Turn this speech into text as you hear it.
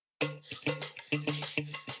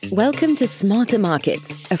Welcome to Smarter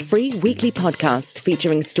Markets, a free weekly podcast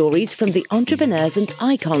featuring stories from the entrepreneurs and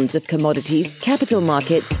icons of commodities, capital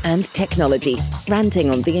markets, and technology, ranting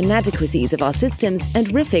on the inadequacies of our systems and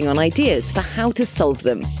riffing on ideas for how to solve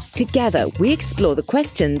them. Together, we explore the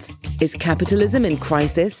questions: is capitalism in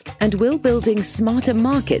crisis? And will building smarter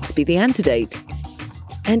markets be the antidote?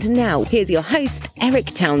 And now, here's your host, Eric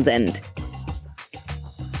Townsend.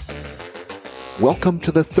 Welcome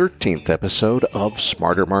to the 13th episode of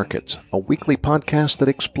Smarter Markets, a weekly podcast that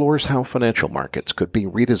explores how financial markets could be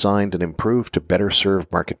redesigned and improved to better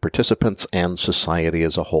serve market participants and society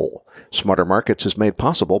as a whole. Smarter Markets is made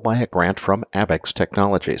possible by a grant from Abaxx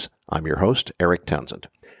Technologies. I'm your host, Eric Townsend.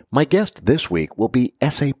 My guest this week will be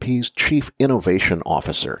SAP's Chief Innovation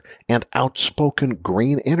Officer and outspoken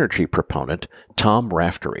green energy proponent, Tom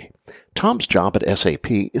Raftery. Tom's job at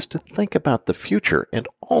SAP is to think about the future and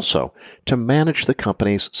also to manage the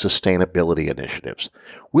company's sustainability initiatives.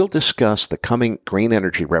 We'll discuss the coming green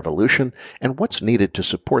energy revolution and what's needed to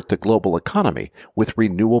support the global economy with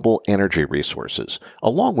renewable energy resources,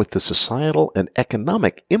 along with the societal and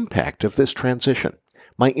economic impact of this transition.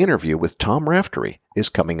 My interview with Tom Raftery is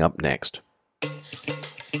coming up next.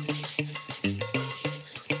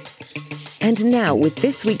 And now, with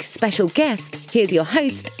this week's special guest, here's your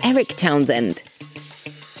host, Eric Townsend.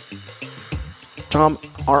 Tom,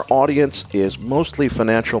 our audience is mostly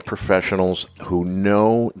financial professionals who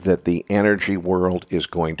know that the energy world is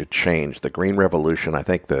going to change. The green revolution, I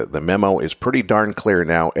think the memo is pretty darn clear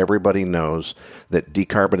now. Everybody knows that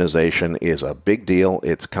decarbonization is a big deal.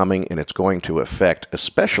 It's coming and it's going to affect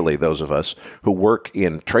especially those of us who work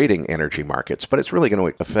in trading energy markets, but it's really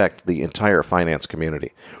going to affect the entire finance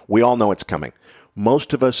community. We all know it's coming.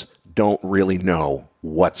 Most of us don't really know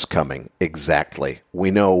what's coming exactly. We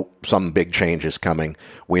know some big change is coming.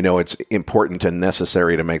 We know it's important and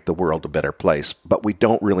necessary to make the world a better place, but we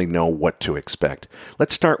don't really know what to expect.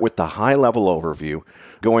 Let's start with the high-level overview,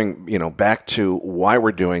 going back to why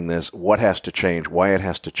we're doing this, what has to change, why it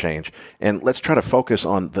has to change, and let's try to focus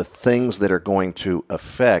on the things that are going to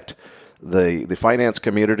affect the finance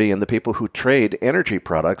community and the people who trade energy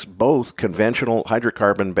products, both conventional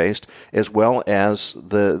hydrocarbon-based as well as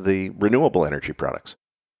the renewable energy products.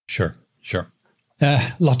 Sure.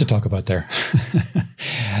 Lot to talk about there.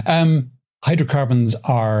 Hydrocarbons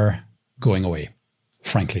are going away,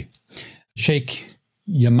 frankly. Sheikh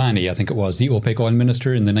Yamani, I think it was, the OPEC oil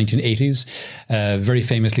minister in the 1980s, very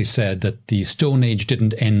famously said that the Stone Age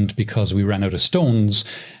didn't end because we ran out of stones,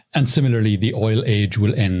 and similarly, the oil age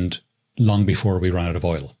will end long before we run out of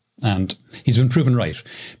oil. And he's been proven right,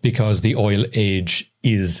 because the oil age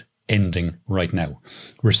is ending right now.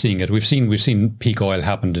 We're seeing it. We've seen peak oil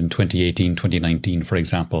happened in 2018, 2019, for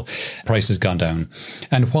example. Price has gone down.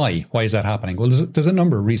 And why? Why is that happening? Well, there's a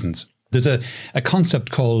number of reasons. There's a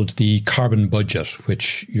concept called the carbon budget,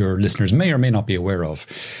 which your listeners may or may not be aware of.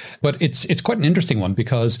 But it's quite an interesting one,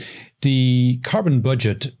 because the carbon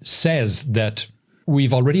budget says that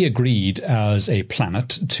we've already agreed as a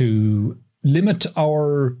planet to limit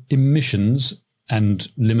our emissions and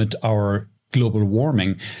limit our global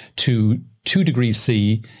warming to 2 degrees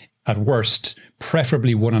C at worst,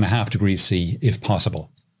 preferably 1.5 degrees C if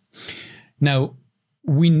possible. Now,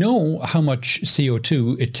 we know how much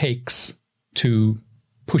CO2 it takes to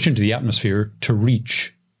push into the atmosphere to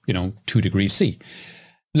reach, 2 degrees C.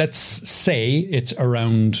 Let's say it's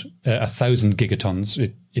around 1,000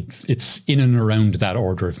 gigatons. It's in and around that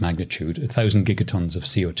order of magnitude, 1,000 gigatons of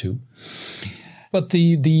CO2. But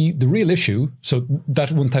the real issue, so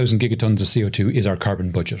that 1,000 gigatons of CO2 is our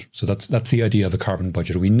carbon budget. So that's the idea of a carbon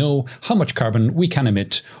budget. We know how much carbon we can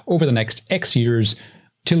emit over the next X years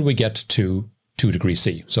till we get to 2 degrees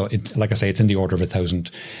C. So like I say, it's in the order of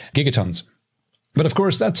 1,000 gigatons. But of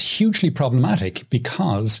course, that's hugely problematic,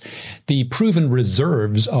 because the proven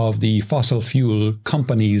reserves of the fossil fuel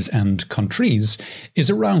companies and countries is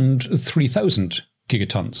around 3,000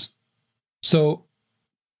 gigatons. So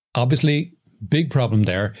obviously, big problem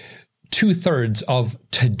there. 2/3 of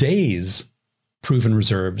today's proven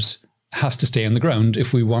reserves has to stay on the ground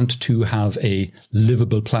if we want to have a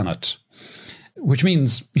livable planet. Which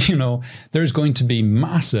means, there's going to be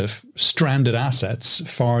massive stranded assets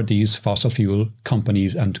for these fossil fuel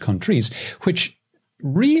companies and countries, which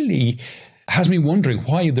really has me wondering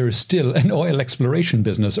why there is still an oil exploration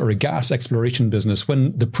business or a gas exploration business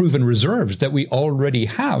when the proven reserves that we already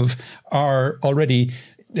have are already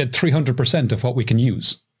at 300% of what we can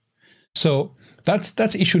use. So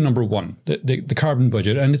that's issue number one, the carbon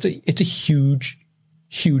budget. And it's a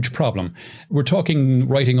huge problem. We're talking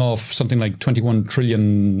writing off something like $21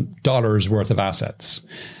 trillion worth of assets.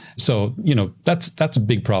 So, that's a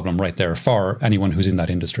big problem right there for anyone who's in that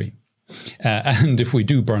industry. And if we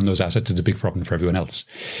do burn those assets, it's a big problem for everyone else.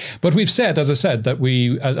 But we've said, as I said, that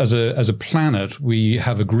we, as a planet, we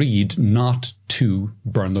have agreed not to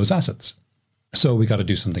burn those assets. So we got to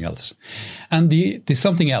do something else. And the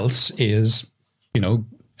something else is,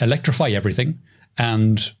 electrify everything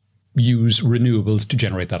and use renewables to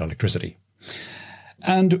generate that electricity.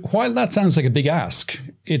 And while that sounds like a big ask,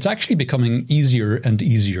 it's actually becoming easier and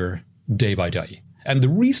easier day by day. And the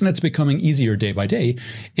reason it's becoming easier day by day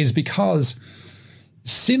is because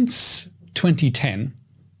since 2010,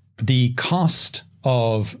 the cost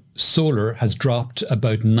of solar has dropped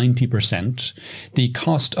about 90%. The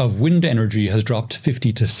cost of wind energy has dropped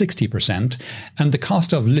 50 to 60%. And the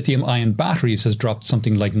cost of lithium-ion batteries has dropped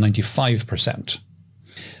something like 95%.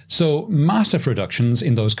 So massive reductions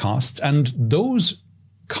in those costs. And those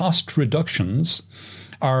cost reductions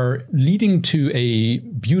are leading to a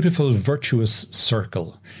beautiful virtuous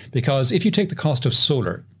circle. Because if you take the cost of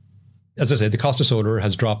solar, as I said, the cost of solar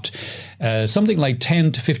has dropped something like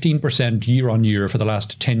 10 to 15% year on year for the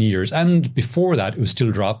last 10 years. And before that,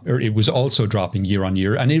 it was also dropping year on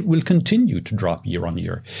year, and it will continue to drop year on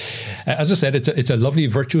year. As I said, it's a lovely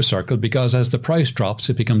virtuous circle, because as the price drops,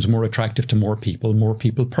 it becomes more attractive to more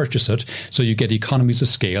people purchase it. So you get economies of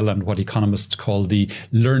scale and what economists call the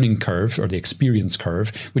learning curve or the experience curve,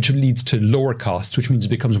 which leads to lower costs, which means it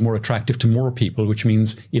becomes more attractive to more people, which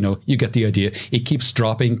means, you get the idea. It keeps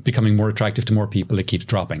dropping, becoming more attractive to more people, it keeps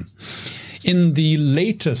dropping. In the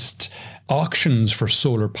latest auctions for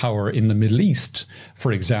solar power in the Middle East,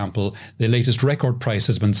 for example, the latest record price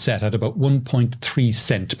has been set at about 1.3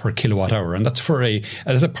 cent per kilowatt hour. And that's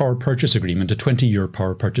as a power purchase agreement, a 20-year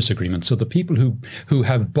power purchase agreement. So the people who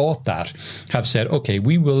have bought that have said, okay,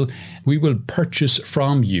 we will purchase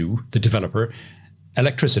from you, the developer,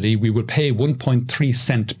 electricity. We will pay 1.3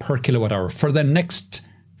 cent per kilowatt hour for the next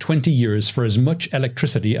 20 years for as much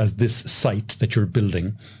electricity as this site that you're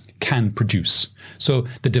building can produce. So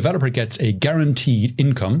the developer gets a guaranteed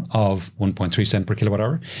income of 1.3 cent per kilowatt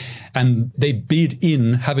hour, and they bid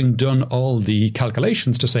in, having done all the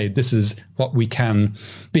calculations to say this is what we can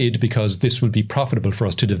bid because this will be profitable for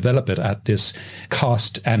us to develop it at this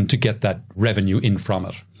cost and to get that revenue in from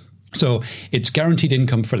it. So it's guaranteed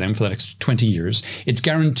income for them for the next 20 years. It's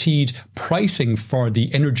guaranteed pricing for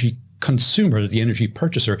the energy consumer, the energy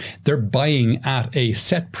purchaser. They're buying at a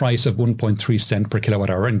set price of 1.3 cent per kilowatt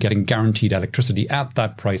hour and getting guaranteed electricity at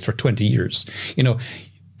that price for 20 years.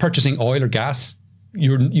 Purchasing oil or gas,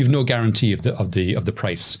 you've no guarantee of the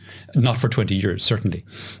price, not for 20 years, certainly.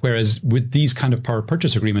 Whereas with these kind of power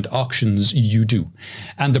purchase agreement auctions, you do.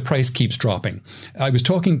 And the price keeps dropping. I was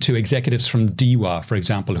talking to executives from DEWA, for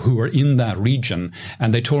example, who are in that region,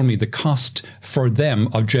 and they told me the cost for them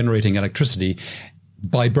of generating electricity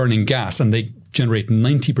by burning gas, and they generate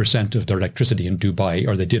 90% of their electricity in Dubai,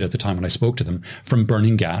 or they did at the time when I spoke to them, from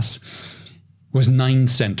burning gas, was 9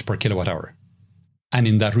 cent per kilowatt hour. And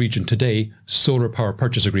in that region today, solar power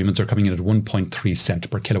purchase agreements are coming in at 1.3 cent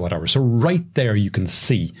per kilowatt hour. So right there you can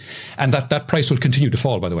see. And that price will continue to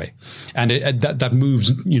fall, by the way. And that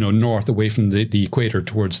moves, north away from the equator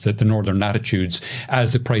towards the northern latitudes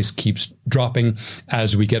as the price keeps dropping,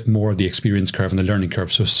 as we get more of the experience curve and the learning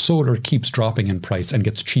curve. So solar keeps dropping in price and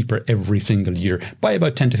gets cheaper every single year by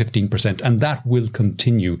about 10 to 15%. And that will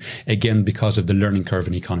continue, again, because of the learning curve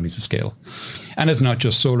and economies of scale. And it's not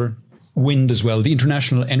just solar. Wind as well. The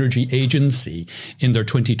International Energy Agency, in their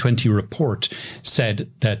 2020 report,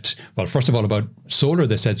 said that, well, first of all, about solar,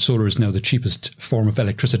 they said solar is now the cheapest form of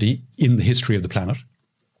electricity in the history of the planet.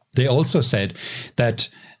 They also said that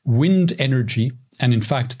wind energy, and in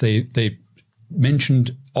fact, they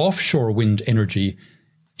mentioned offshore wind energy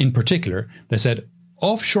in particular. They said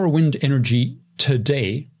offshore wind energy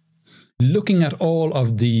today, looking at all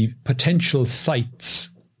of the potential sites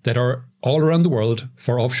that are all around the world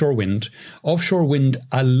for offshore wind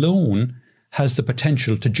alone has the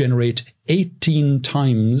potential to generate 18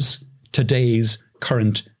 times today's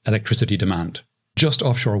current electricity demand, just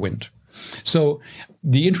offshore wind. So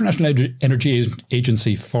the International Energy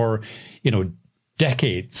Agency for,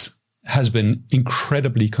 decades has been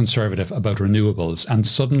incredibly conservative about renewables. And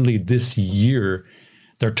suddenly this year,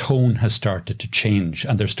 their tone has started to change,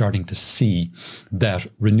 and they're starting to see that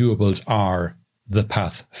renewables are the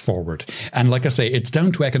path forward. And like I say, it's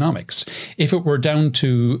down to economics. If it were down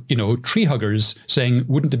to, tree huggers saying,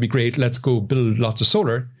 wouldn't it be great, let's go build lots of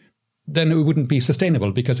solar, then it wouldn't be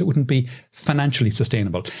sustainable, because it wouldn't be financially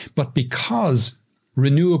sustainable. But because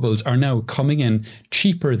renewables are now coming in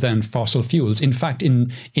cheaper than fossil fuels. In fact,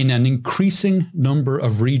 in an increasing number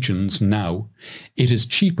of regions now, it is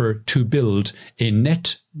cheaper to build a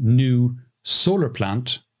net new solar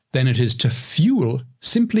plant than it is to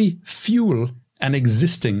simply fuel an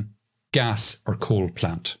existing gas or coal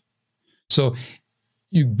plant. So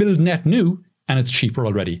you build net new and it's cheaper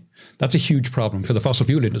already. That's a huge problem for the fossil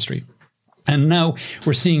fuel industry. And now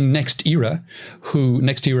we're seeing NextEra,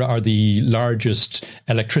 NextEra are the largest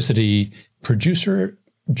electricity producer,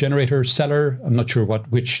 generator, seller. I'm not sure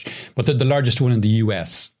which, but they're the largest one in the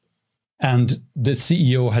US. And the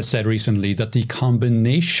CEO has said recently that the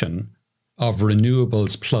combination of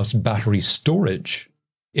renewables plus battery storage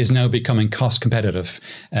is now becoming cost competitive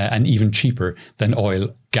and even cheaper than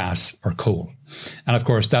oil, gas, or coal. And of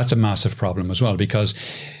course, that's a massive problem as well, because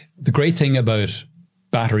the great thing about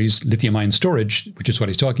batteries, lithium-ion storage, which is what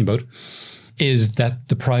he's talking about, is that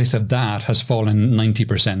the price of that has fallen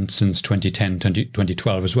 90% since 2010,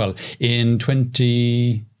 2012 as well. In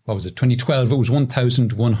 2012, it was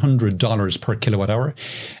 $1,100 per kilowatt hour.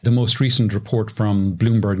 The most recent report from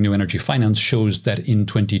Bloomberg New Energy Finance shows that in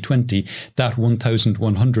 2020, that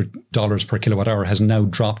 $1,100 per kilowatt hour has now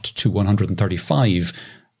dropped to $135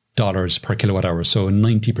 per kilowatt hour. So a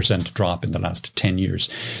 90% drop in the last 10 years.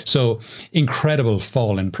 So incredible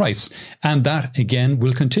fall in price. And that, again,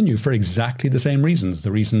 will continue for exactly the same reasons,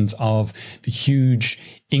 the reasons of the huge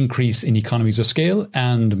increase in economies of scale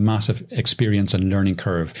and massive experience and learning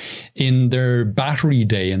curve. In their battery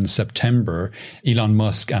day in September, Elon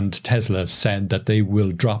Musk and Tesla said that they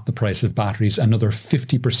will drop the price of batteries another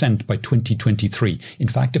 50% by 2023. In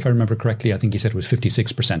fact, if I remember correctly, I think he said it was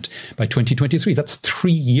 56% by 2023. That's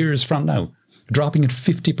 3 years from now, dropping it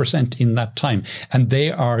 50% in that time. And they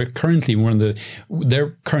are currently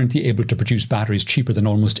they're currently able to produce batteries cheaper than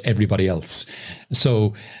almost everybody else.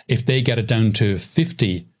 So if they get it down to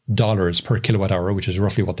 $50 per kilowatt hour, which is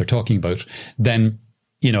roughly what they're talking about, then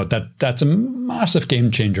that's a massive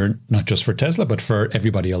game changer, not just for Tesla, but for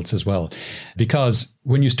everybody else as well. Because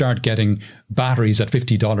when you start getting batteries at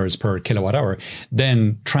 $50 per kilowatt hour,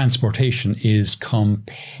 then transportation is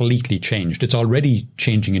completely changed. It's already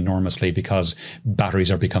changing enormously because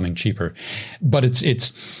batteries are becoming cheaper. But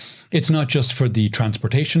it's not just for the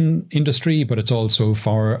transportation industry, but it's also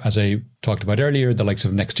for, as I talked about earlier, the likes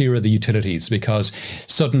of NextEra, the utilities, because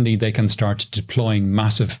suddenly they can start deploying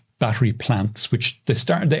massive battery plants, which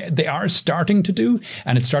they are starting to do,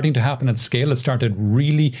 and it's starting to happen at scale. It started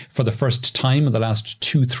really for the first time in the last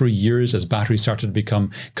 2-3 years as batteries started to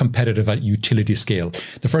become competitive at utility scale.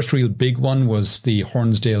 The first real big one was the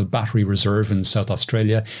Hornsdale Battery Reserve in South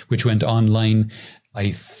Australia, which went online,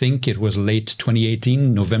 I think it was late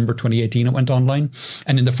 2018, November 2018 it went online.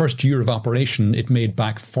 And in the first year of operation, it made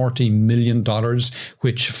back $40 million,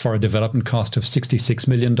 which for a development cost of $66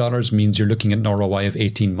 million means you're looking at an ROI of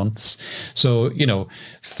 18 months. So,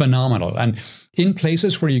 phenomenal. And in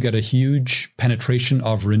places where you get a huge penetration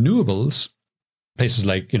of renewables, places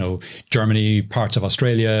like, Germany, parts of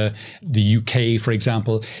Australia, the UK, for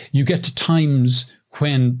example, you get to times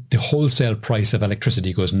when the wholesale price of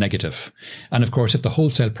electricity goes negative. And of course, if the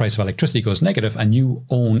wholesale price of electricity goes negative and you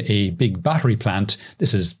own a big battery plant,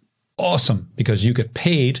 this is awesome because you get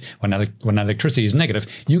paid when electricity is negative,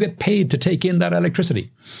 you get paid to take in that electricity.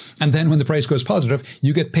 And then when the price goes positive,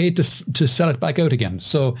 you get paid to sell it back out again.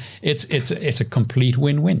 So it's a complete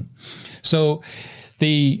win-win. So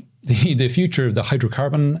the future of the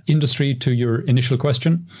hydrocarbon industry, to your initial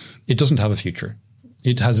question, it doesn't have a future.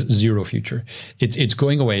 It has zero future. It's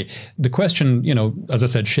going away. The question, as I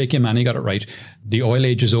said, Sheikh Yamani got it right. The oil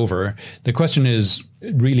age is over. The question is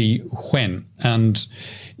really when. And,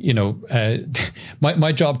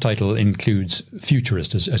 my job title includes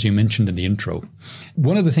futurist, as you mentioned in the intro.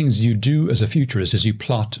 One of the things you do as a futurist is you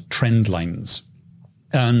plot trend lines.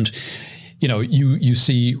 And you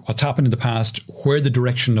see what's happened in the past, where the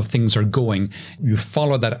direction of things are going. You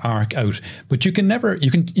follow that arc out, but you can never,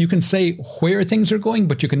 you can say where things are going,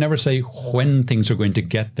 but you can never say when things are going to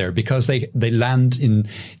get there because they land in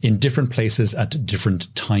different places at different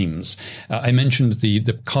times. I mentioned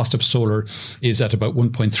the cost of solar is at about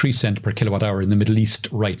 1.3 cents per kilowatt hour in the Middle East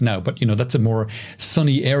right now. But, that's a more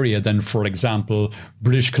sunny area than, for example,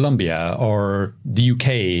 British Columbia or the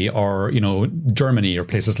UK or, Germany or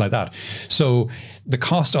places like that. So the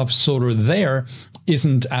cost of solar there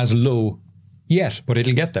isn't as low yet, but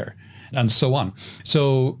it'll get there and so on.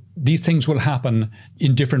 So these things will happen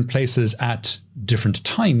in different places at different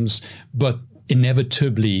times, but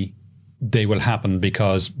inevitably they will happen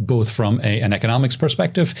because both from an economics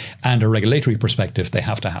perspective and a regulatory perspective, they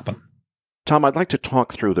have to happen. Tom, I'd like to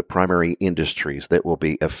talk through the primary industries that will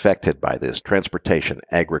be affected by this: transportation,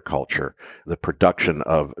 agriculture, the production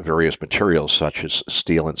of various materials such as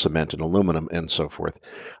steel and cement and aluminum and so forth.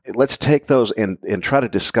 Let's take those and try to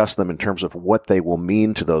discuss them in terms of what they will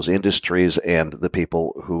mean to those industries and the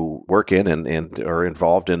people who work in and are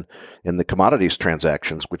involved in the commodities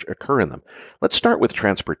transactions which occur in them. Let's start with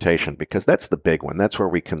transportation, because that's the big one. That's where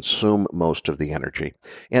we consume most of the energy.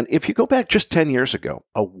 And if you go back just 10 years ago,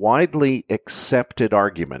 a widely accepted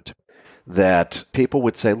argument that people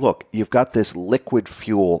would say, look, you've got this liquid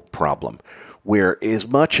fuel problem, where as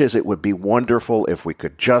much as it would be wonderful if we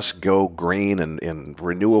could just go green and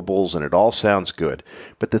renewables and it all sounds good,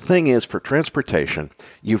 but the thing is, for transportation,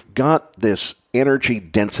 you've got this energy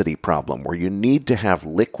density problem where you need to have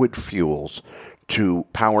liquid fuels to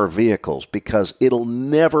power vehicles, because it'll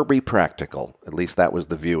never be practical, at least that was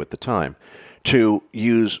the view at the time, to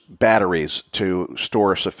use batteries to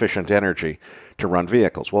store sufficient energy to run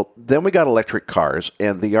vehicles. Well, then we got electric cars,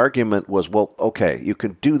 and the argument was, well, okay, you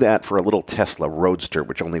can do that for a little Tesla Roadster,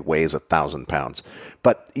 which only weighs 1,000 pounds,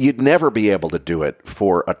 but you'd never be able to do it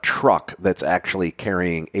for a truck that's actually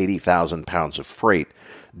carrying 80,000 pounds of freight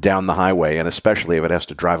down the highway, and especially if it has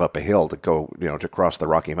to drive up a hill to go, to cross the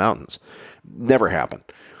Rocky Mountains. Never happened.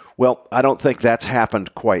 Well, I don't think that's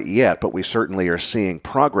happened quite yet, but we certainly are seeing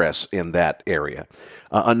progress in that area.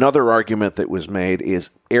 Another argument that was made is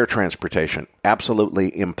air transportation.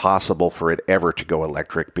 Absolutely impossible for it ever to go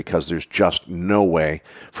electric, because there's just no way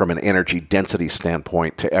from an energy density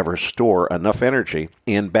standpoint to ever store enough energy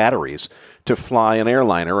in batteries to fly an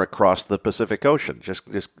airliner across the Pacific Ocean. Just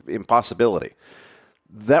impossibility.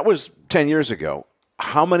 That was 10 years ago.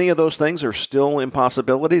 How many of those things are still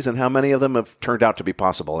impossibilities, and how many of them have turned out to be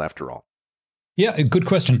possible after all? Yeah, a good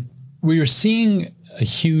question. We are seeing a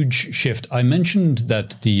huge shift. I mentioned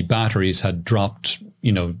that the batteries had dropped,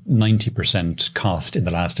 90% cost in the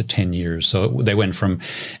last 10 years. So they went from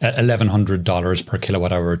 $1,100 per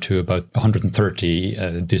kilowatt hour to about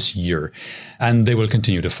 $130 this year, and they will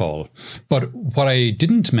continue to fall. But what I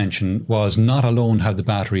didn't mention was, not alone have the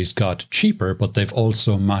batteries got cheaper, but they've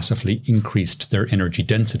also massively increased their energy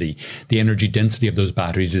density. The energy density of those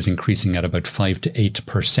batteries is increasing at about 5 to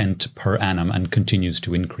 8% per annum and continues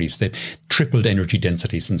to increase. They've tripled energy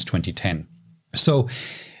density since 2010. So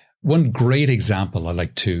one great example I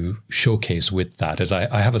like to showcase with that is I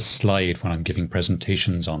have a slide when I'm giving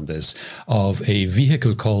presentations on this of a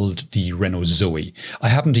vehicle called the Renault Zoe. I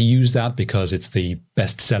happen to use that because it's the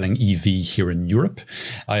best-selling EV here in Europe.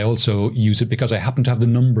 I also use it because I happen to have the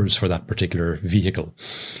numbers for that particular vehicle.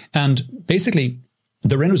 And basically,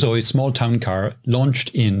 the Renault Zoe small town car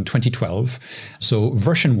launched in 2012. So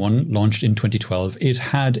version 1 launched in 2012. It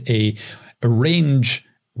had a range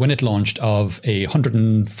when it launched of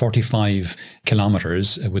 145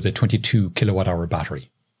 kilometers with a 22 kilowatt hour battery.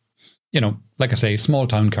 Like I say, small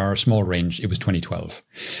town car, small range, it was 2012.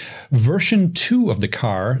 Version 2 of the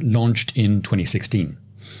car launched in 2016.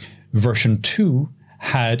 Version 2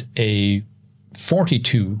 had a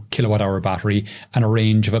 42 kilowatt hour battery and a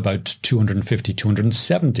range of about 250,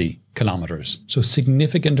 270 kilometers. So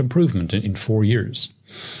significant improvement in 4 years.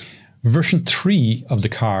 Version 3 of the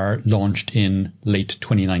car launched in late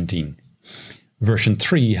 2019. Version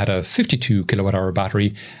 3 had a 52 kilowatt hour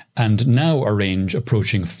battery and now a range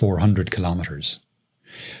approaching 400 kilometers.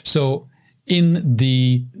 So in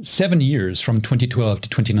the 7 years from 2012 to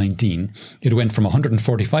 2019, it went from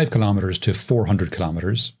 145 kilometers to 400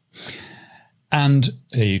 kilometers, and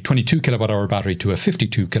a 22 kilowatt hour battery to a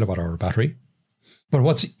 52 kilowatt hour battery. But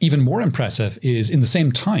what's even more impressive is, in the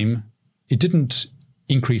same time, it didn't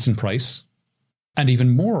increase in price. And even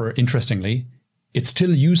more interestingly, it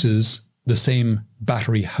still uses the same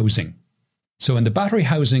battery housing. So in the battery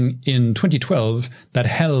housing in 2012 that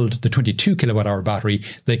held the 22 kilowatt hour battery,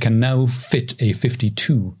 they can now fit a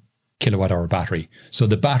 52 kilowatt hour battery. So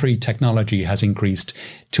the battery technology has increased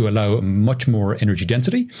to allow much more energy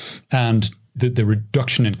density, and the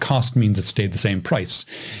reduction in cost means it stayed the same price.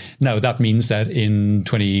 Now, that means that in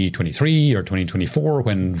 2023 or 2024,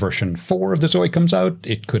 when version 4 of the Zoe comes out,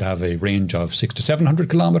 it could have a range of 600 to 700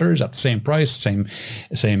 kilometers at the same price,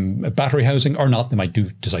 same battery housing, or not. They might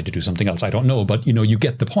decide to do something else. I don't know. But, you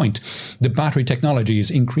get the point. The battery technology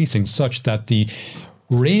is increasing such that the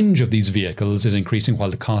range of these vehicles is increasing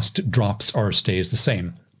while the cost drops or stays the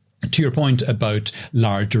same. To your point about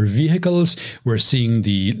larger vehicles, we're seeing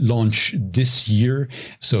the launch this year.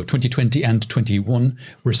 So 2020 and 21,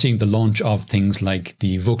 we're seeing the launch of things like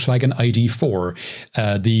the Volkswagen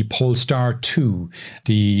ID4, the Polestar 2,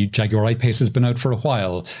 the Jaguar I-Pace has been out for a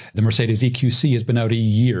while. The Mercedes EQC has been out a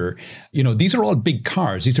year. You know, these are all big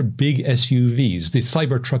cars. These are big SUVs. The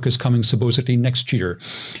Cybertruck is coming supposedly next year.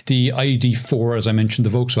 The ID4, as I mentioned,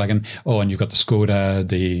 the Volkswagen. Oh, and you've got the Skoda,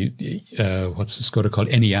 what's the Skoda called?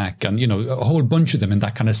 Enyaq. And, you know, a whole bunch of them in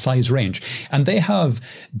that kind of size range. And they have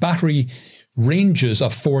battery ranges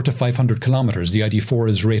of 400 to 500 kilometers. The ID4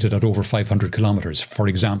 is rated at over 500 kilometers, for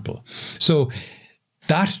example. So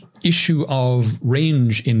that issue of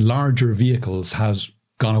range in larger vehicles has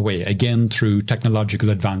gone away, again, through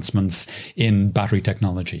technological advancements in battery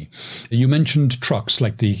technology. You mentioned trucks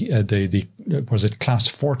like the was it Class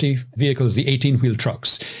 40 vehicles, the 18-wheel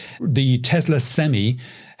trucks. The Tesla Semi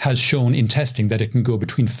has shown in testing that it can go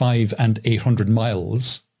between 500 and 800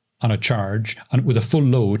 miles on a charge and with a full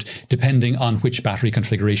load, depending on which battery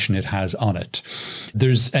configuration it has on it.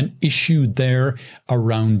 There's an issue there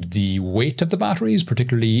around the weight of the batteries,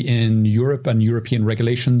 particularly in Europe and European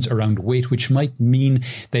regulations around weight, which might mean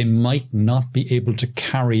they might not be able to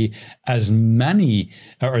carry as many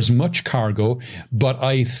or as much cargo. But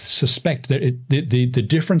I suspect that the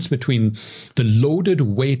difference between the loaded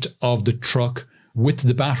weight of the truck with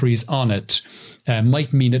the batteries on it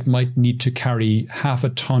might mean it might need to carry half a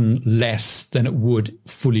ton less than it would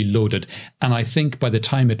fully loaded. And I think by the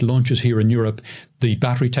time it launches here in Europe, the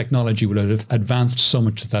battery technology will have advanced so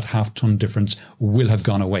much that half ton difference will have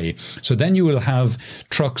gone away. So then you will have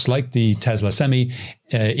trucks like the Tesla Semi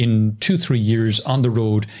in 2-3 years on the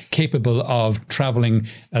road, capable of traveling,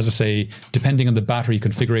 as I say, depending on the battery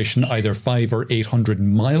configuration, either 500 or 800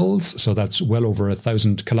 miles. So that's well over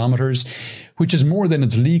 1,000 kilometers, which is more than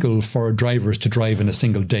it's legal for drivers to drive in a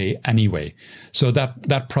single day anyway. So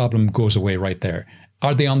that problem goes away right there.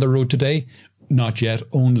 Are they on the road today? Not yet,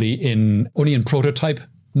 only in prototype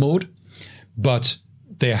mode, but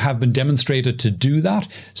they have been demonstrated to do that.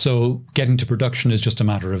 So getting to production is just a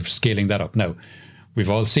matter of scaling that up. Now, we've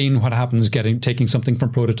all seen what happens taking something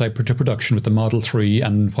from prototype to production with the Model 3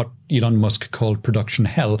 and what Elon Musk called production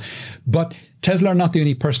hell. But Tesla are not the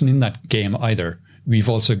only person in that game either. We've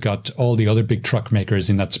also got all the other big truck makers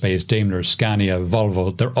in that space, Daimler, Scania,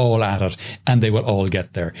 Volvo. They're all at it, and they will all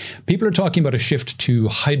get there. People are talking about a shift to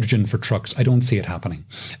hydrogen for trucks. I don't see it happening.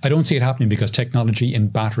 I don't see it happening because technology in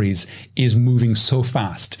batteries is moving so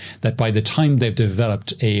fast that by the time they've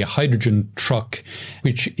developed a hydrogen truck,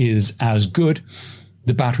 which is as good,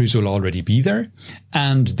 the batteries will already be there.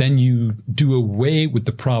 And then you do away with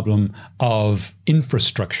the problem of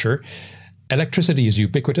infrastructure. Electricity is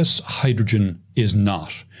ubiquitous. Hydrogen is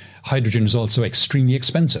not. Hydrogen is also extremely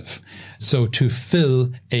expensive. So to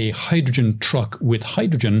fill a hydrogen truck with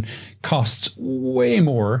hydrogen costs way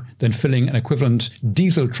more than filling an equivalent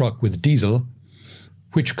diesel truck with diesel,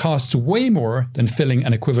 which costs way more than filling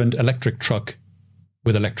an equivalent electric truck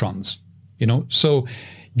with electrons. You know, so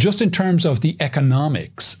just in terms of the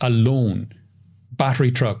economics alone,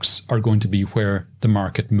 battery trucks are going to be where the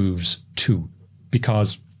market moves to,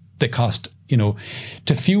 because they cost,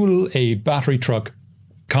 to fuel a battery truck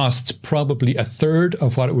costs probably a third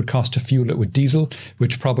of what it would cost to fuel it with diesel,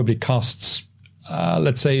 which probably costs,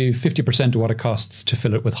 let's say, 50% of what it costs to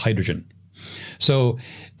fill it with hydrogen. So,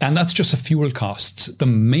 and that's just the fuel costs, the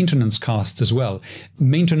maintenance costs as well.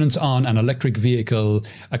 Maintenance on an electric vehicle,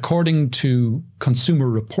 according to Consumer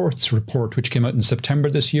Reports report, which came out in September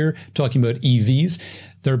this year, talking about EVs,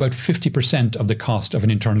 they're about 50% of the cost of an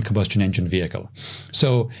internal combustion engine vehicle.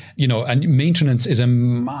 So, and maintenance is a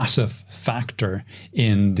massive factor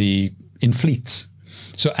in fleets.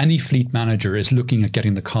 So any fleet manager is looking at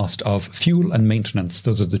getting the cost of fuel and maintenance.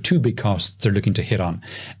 Those are the two big costs they're looking to hit on.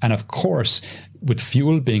 And of course, with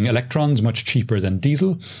fuel being electrons much cheaper than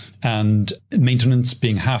diesel and maintenance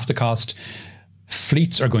being half the cost,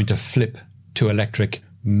 fleets are going to flip to electric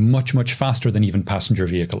much, much faster than even passenger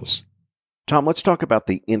vehicles. Tom, let's talk about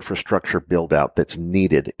the infrastructure build-out that's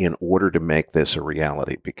needed in order to make this a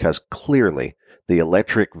reality, because clearly the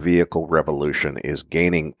electric vehicle revolution is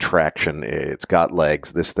gaining traction. It's got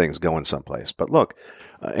legs. This thing's going someplace. But look,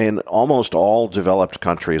 in almost all developed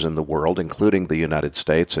countries in the world, including the United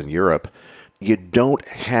States and Europe, you don't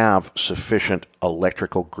have sufficient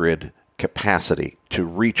electrical grid capacity to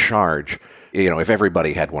recharge. If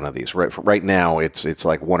everybody had one of these, right now it's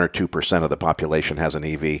like 1 or 2% of the population has an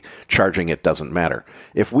EV. Charging it doesn't matter.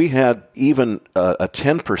 If we had even a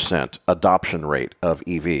 10% adoption rate of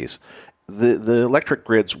EVs, the electric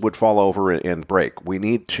grids would fall over and break. We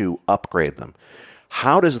need to upgrade them.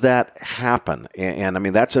 How does that happen? And I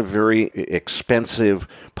mean, that's a very expensive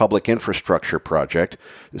public infrastructure project.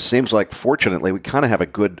 It seems like, fortunately, we kind of have a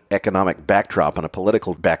good economic backdrop and a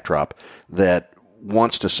political backdrop that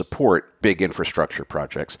wants to support big infrastructure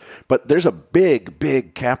projects. But there's a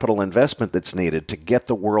big capital investment that's needed to get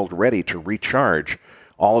the world ready to recharge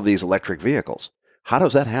all of these electric vehicles. How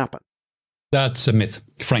does that happen? That's a myth,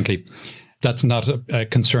 frankly. That's not a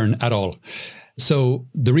concern at all. So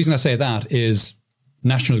the reason I say that is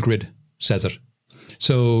National Grid says it.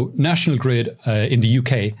 So National Grid in the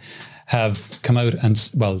UK have come out and,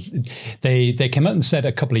 well, they came out and said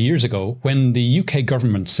a couple of years ago, when the UK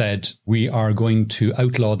government said we are going to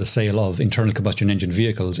outlaw the sale of internal combustion engine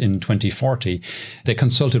vehicles in 2040, they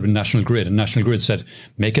consulted with National Grid, and National Grid said,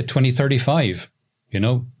 make it 2035.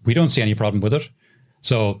 We don't see any problem with it.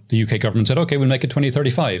 So the UK government said, okay, we'll make it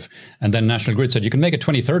 2035. And then National Grid said, you can make it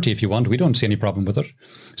 2030 if you want. We don't see any problem with it.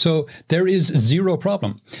 So there is zero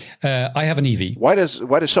problem. I have an EV. Why does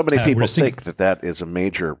so many people think that is a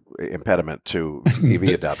major impediment to EV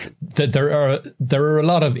adoption? There are a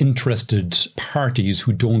lot of interested parties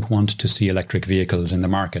who don't want to see electric vehicles in the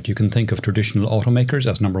market. You can think of traditional automakers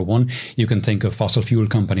as number one. You can think of fossil fuel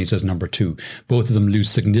companies as number two. Both of them lose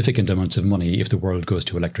significant amounts of money if the world goes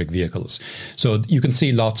to electric vehicles. So you can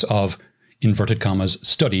see lots of inverted commas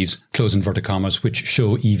studies, close inverted commas, which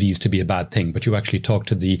show EVs to be a bad thing. But you actually talk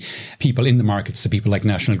to the people in the markets, the people like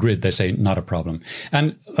National Grid, they say not a problem.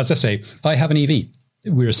 And as I say, I have an EV.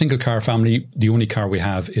 We're a single car family. The only car we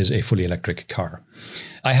have is a fully electric car.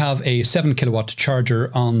 I have a 7 kilowatt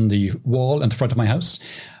charger on the wall in the front of my house.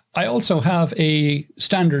 I also have a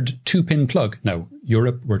standard 2-pin plug. Now,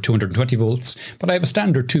 Europe, we're 220 volts, but I have a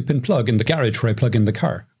standard 2-pin plug in the garage where I plug in the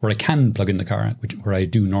car, where I can plug in the car, where I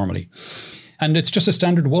do normally. And it's just a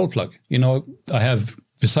standard wall plug. I have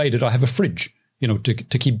beside it, I have a fridge, to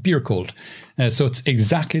keep beer cold. So it's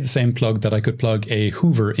exactly the same plug that I could plug a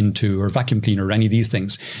Hoover into, or vacuum cleaner, or any of these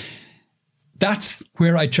things. That's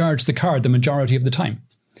where I charge the car the majority of the time.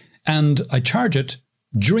 And I charge it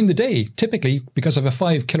during the day, typically, because I have a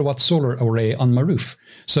 5 kilowatt solar array on my roof.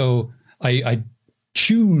 So I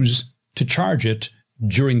choose to charge it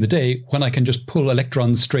during the day when I can just pull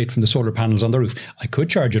electrons straight from the solar panels on the roof. I could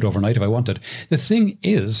charge it overnight if I wanted. The thing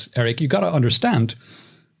is, Eric, you got to understand,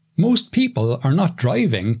 most people are not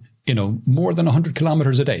driving, more than 100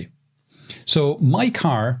 kilometers a day. So my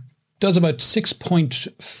car does about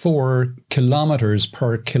 6.4 kilometers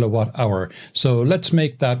per kilowatt hour. So let's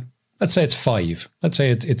say it's 5. Let's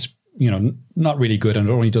say it's not really good, and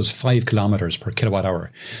it only does 5 kilometers per kilowatt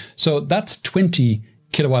hour. So that's 20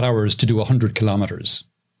 kilowatt hours to do 100 kilometers,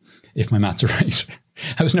 if my maths are right.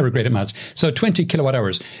 I was never great at maths. So 20 kilowatt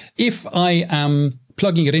hours. If I am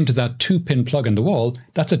plugging it into that 2-pin plug in the wall,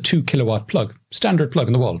 that's a 2 kilowatt plug, standard plug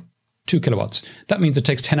in the wall, 2 kilowatts. That means it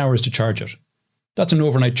takes 10 hours to charge it. That's an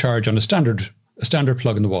overnight charge on a standard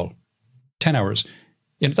plug in the wall. 10 hours.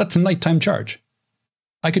 That's a nighttime charge.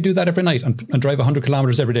 I could do that every night and drive 100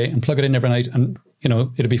 kilometers every day and plug it in every night, and,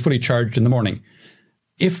 it'll be fully charged in the morning.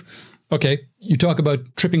 You talk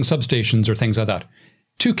about tripping substations or things like that.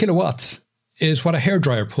 2 kilowatts is what a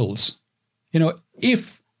hairdryer pulls.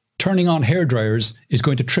 If turning on hairdryers is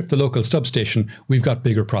going to trip the local substation, we've got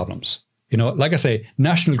bigger problems. Like I say,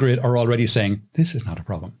 National Grid are already saying this is not a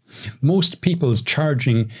problem. Most people's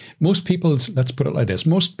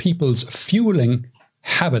fueling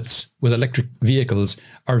habits with electric vehicles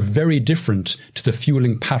are very different to the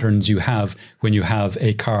fueling patterns you have when you have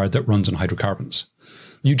a car that runs on hydrocarbons.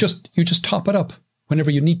 You just top it up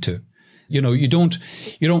whenever you need to. You don't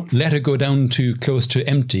let it go down to close to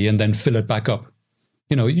empty and then fill it back up.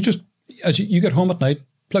 You just, as you get home at night,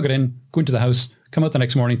 plug it in, go into the house, come out the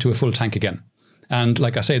next morning to a full tank again. And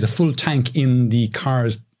like I say, the full tank in the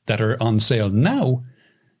cars that are on sale now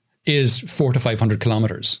is 400 to 500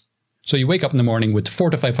 kilometers. So you wake up in the morning with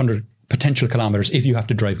 400 to 500 potential kilometers. If you have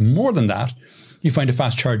to drive more than that, you find a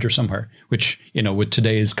fast charger somewhere, which, with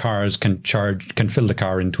today's cars can fill the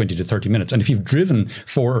car in 20 to 30 minutes. And if you've driven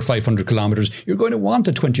 400 or 500 kilometers, you're going to want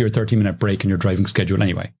a 20 or 30 minute break in your driving schedule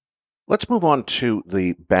anyway. Let's move on to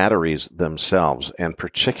the batteries themselves, and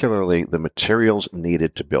particularly the materials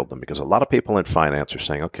needed to build them, because a lot of people in finance are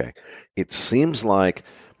saying, okay, it seems like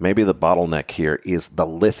maybe the bottleneck here is the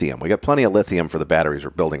lithium. We got plenty of lithium for the batteries we're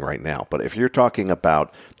building right now. But if you're talking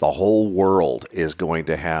about the whole world is going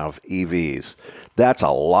to have EVs, that's a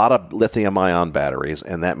lot of lithium-ion batteries,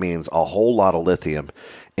 and that means a whole lot of lithium.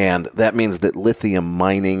 And that means that lithium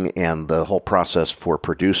mining and the whole process for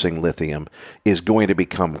producing lithium is going to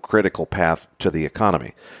become a critical path to the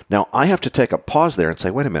economy. Now, I have to take a pause there and say,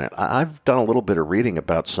 wait a minute, I've done a little bit of reading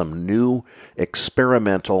about some new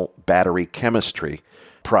experimental battery chemistry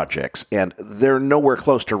projects, and they're nowhere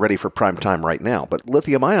close to ready for prime time right now. But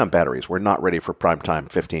lithium-ion batteries were not ready for prime time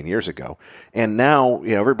 15 years ago. And now,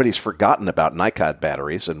 everybody's forgotten about NiCad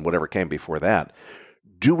batteries and whatever came before that.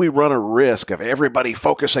 Do we run a risk of everybody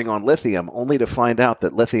focusing on lithium only to find out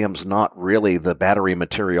that lithium's not really the battery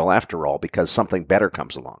material after all because something better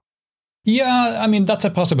comes along? Yeah, I mean, that's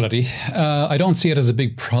a possibility. I don't see it as a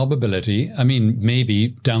big probability. I mean, maybe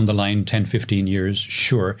down the line, 10, 15 years,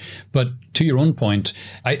 sure. But to your own point,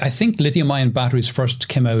 I think lithium-ion batteries first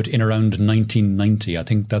came out in around 1990. I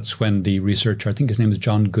think that's when the researcher, I think his name is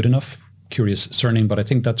John Goodenough, curious surname, but I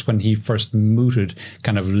think that's when he first mooted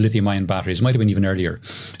kind of lithium-ion batteries. It might have been even earlier.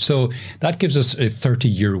 So that gives us a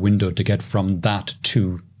 30-year window to get from that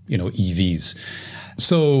to, EVs.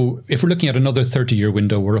 So if we're looking at another 30-year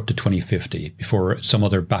window, we're up to 2050 before some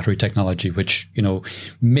other battery technology, which,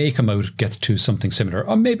 may come out, gets to something similar.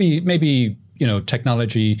 Or maybe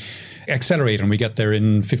technology accelerate and we get there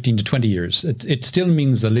in 15 to 20 years. It still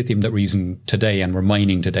means the lithium that we're using today and we're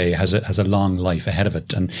mining today has a long life ahead of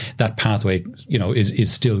it. And that pathway,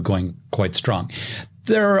 is still going quite strong.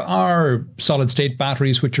 There are solid state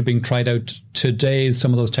batteries which are being tried out today.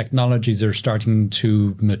 Some of those technologies are starting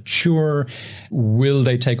to mature. Will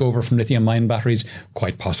they take over from lithium-ion batteries?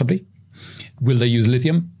 Quite possibly. Will they use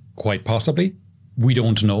lithium? Quite possibly. We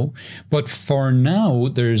don't know. But for now,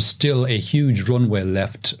 there's still a huge runway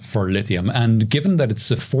left for lithium. And given that it's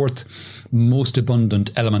the fourth most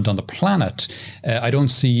abundant element on the planet, I don't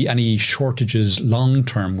see any shortages long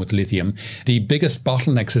term with lithium. The biggest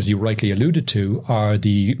bottlenecks, as you rightly alluded to, are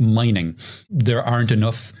the mining. There aren't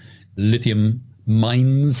enough lithium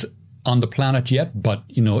mines on the planet yet, but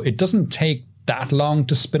it doesn't take that long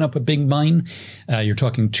to spin up a big mine. You're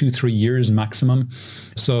talking 2-3 years maximum.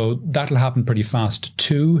 So that'll happen pretty fast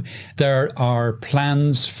too. There are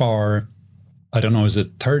plans for, I don't know, is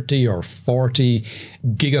it 30 or 40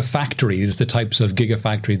 gigafactories, the types of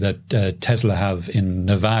gigafactory that Tesla have in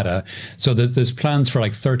Nevada. So there's plans for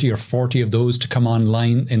like 30 or 40 of those to come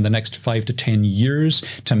online in the next 5 to 10 years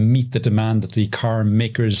to meet the demand that the car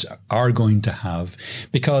makers are going to have.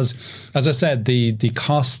 Because, as I said, the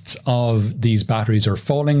costs of these batteries are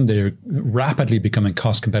falling. They're rapidly becoming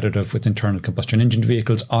cost competitive with internal combustion engine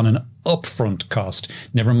vehicles on an upfront cost,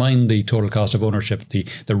 never mind the total cost of ownership,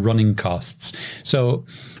 the running costs. So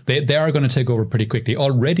they are going to take over pretty quickly.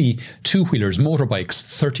 Already, two-wheelers, motorbikes,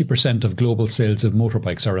 30% of global sales of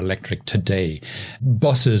motorbikes are electric today.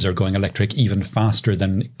 Buses are going electric even faster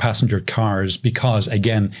than passenger cars because,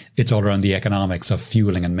 again, it's all around the economics of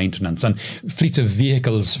fueling and maintenance. And fleets of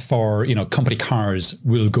vehicles for, company cars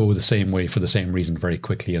will go the same way for the same reason very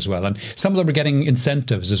quickly as well. And some of them are getting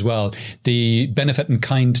incentives as well. The benefit in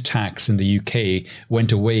kind tax in the UK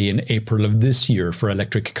went away in April of this year for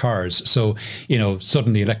electric cars. So,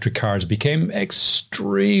 suddenly electric cars became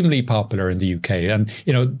extremely popular in the UK. And,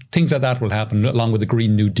 things like that will happen along with the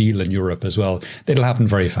Green New Deal in Europe as well. It'll happen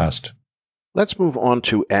very fast. Let's move on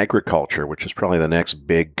to agriculture, which is probably the next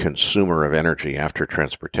big consumer of energy after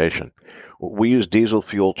transportation. We use diesel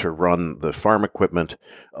fuel to run the farm equipment.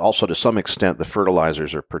 Also, to some extent, the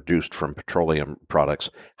fertilizers are produced from petroleum products.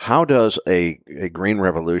 How does a green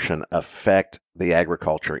revolution affect the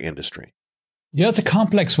agriculture industry? Yeah, it's a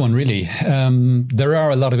complex one, really. There are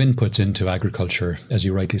a lot of inputs into agriculture, as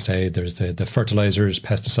you rightly say. There's the fertilizers,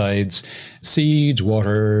 pesticides, seeds,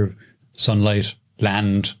 water, sunlight,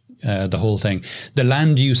 land, the whole thing. The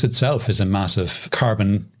land use itself is a massive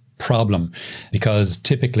carbon problem because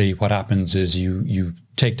typically what happens is you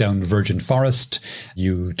take down virgin forest,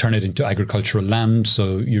 you turn it into agricultural land,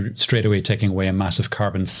 so you're straight away taking away a massive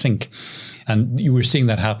carbon sink. And you were seeing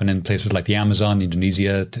that happen in places like the Amazon,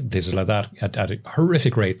 Indonesia, places like that at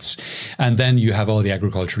horrific rates. And then you have all the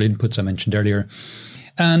agricultural inputs I mentioned earlier.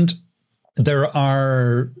 And there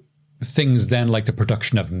are things then like the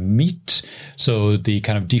production of meat. So the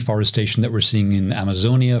kind of deforestation that we're seeing in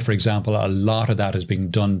Amazonia, for example, a lot of that is being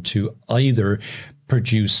done to either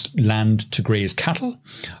produce land to graze cattle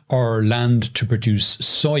or land to produce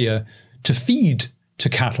soya to feed to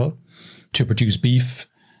cattle, to produce beef.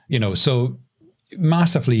 So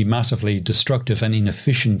massively, massively destructive and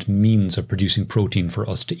inefficient means of producing protein for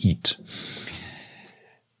us to eat.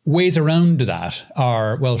 Ways around that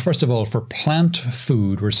are, well, first of all, for plant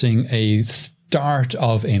food, we're seeing a start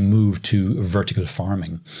of a move to vertical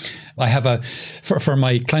farming. I have for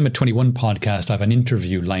my Climate 21 podcast, I have an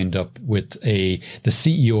interview lined up with the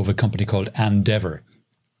CEO of a company called Endeavour.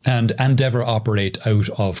 And Endeavour operate out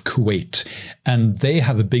of Kuwait. And they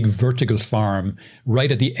have a big vertical farm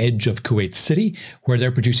right at the edge of Kuwait City, where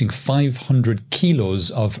they're producing 500 kilos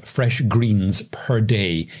of fresh greens per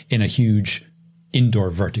day in a huge indoor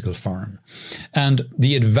vertical farm. And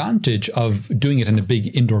the advantage of doing it in a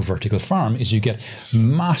big indoor vertical farm is you get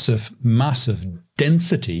massive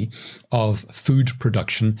density of food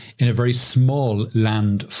production in a very small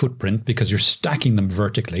land footprint, because you're stacking them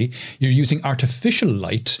vertically. You're using artificial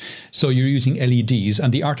light, so you're using LEDs,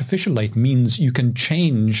 and the artificial light means you can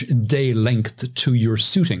change day length to your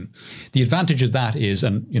suiting. The advantage of that is,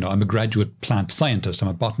 and I'm a graduate plant scientist, I'm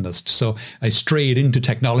a botanist, so I strayed into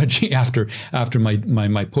technology after my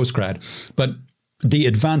postgrad. But the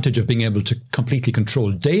advantage of being able to completely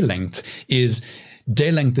control day length is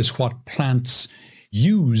what plants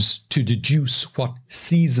use to deduce what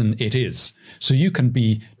season it is. So you can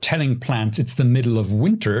be telling plants it's the middle of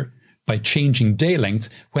winter by changing day length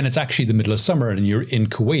when it's actually the middle of summer and you're in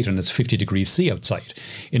Kuwait and it's 50 degrees C outside.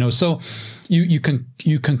 So you can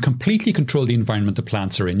completely control the environment the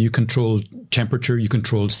plants are in. You control temperature, you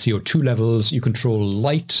control CO2 levels, you control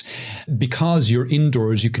light. Because you're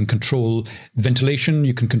indoors, you can control ventilation,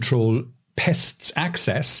 you can control pests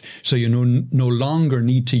access, so you no longer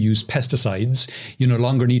need to use pesticides. You no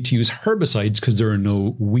longer need to use herbicides because there are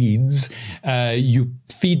no weeds. You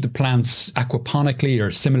feed the plants aquaponically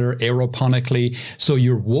or similar aeroponically. So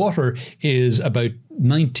your water is about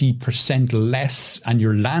 90% less and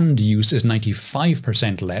your land use is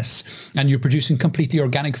 95% less, and you're producing completely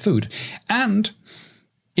organic food. And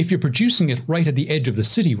if you're producing it right at the edge of the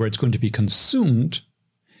city where it's going to be consumed,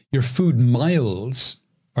 your food miles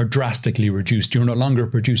are drastically reduced. You're no longer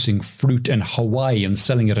producing fruit in Hawaii and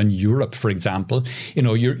selling it in Europe, for example.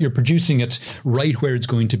 You're producing it right where it's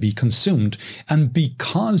going to be consumed. And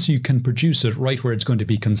because you can produce it right where it's going to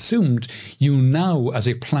be consumed, you now, as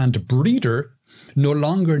a plant breeder, no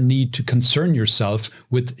longer need to concern yourself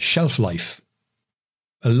with shelf life.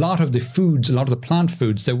 A lot of the plant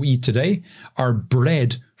foods that we eat today are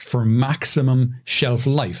bred for maximum shelf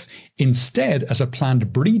life. Instead, as a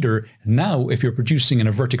plant breeder, now, if you're producing in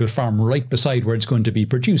a vertical farm right beside where it's going to be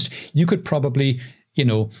produced, you could probably,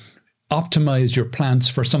 optimize your plants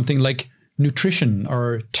for something like nutrition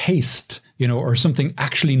or taste, or something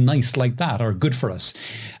actually nice like that, or good for us.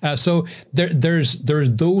 So there's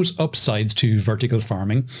those upsides to vertical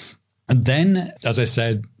farming. And then, as I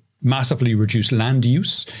said, massively reduced land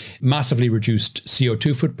use, massively reduced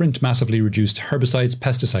CO2 footprint, massively reduced herbicides,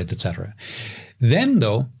 pesticides, etc. Then,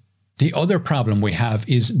 though, the other problem we have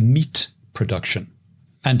is meat production.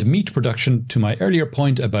 And meat production, to my earlier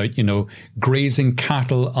point about, grazing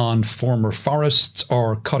cattle on former forests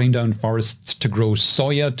or cutting down forests to grow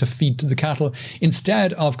soya to feed to the cattle.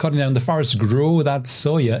 Instead of cutting down the forests, grow that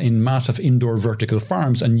soya in massive indoor vertical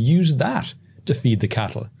farms and use that to feed the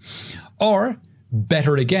cattle. Or,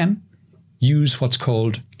 better again, use what's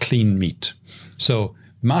called clean meat. So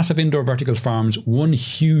massive indoor vertical farms, one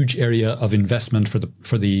huge area of investment for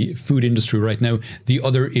the food industry right now. The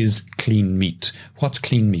other is clean meat. What's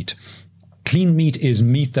clean meat? Clean meat is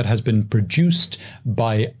meat that has been produced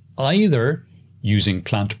by either using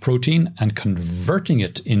plant protein and converting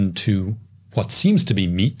it into what seems to be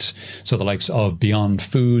meat, so the likes of Beyond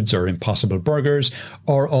Foods or Impossible Burgers,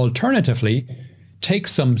 or alternatively, take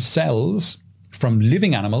some cells from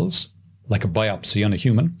living animals, like a biopsy on a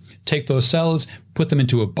human, take those cells, put them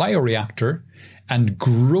into a bioreactor, and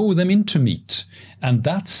grow them into meat. And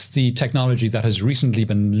that's the technology that has recently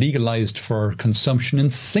been legalized for consumption in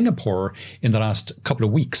Singapore in the last couple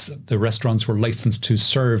of weeks. The restaurants were licensed to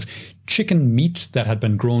serve chicken meat that had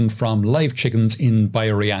been grown from live chickens in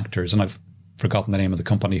bioreactors. And I've forgotten the name of the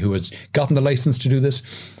company who has gotten the license to do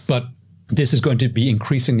this, but this is going to be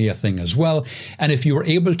increasingly a thing as well. And if you are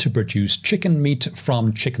able to produce chicken meat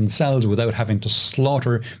from chicken cells without having to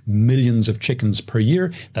slaughter millions of chickens per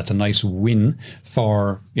year, that's a nice win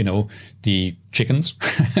for, the chickens.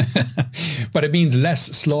 But it means less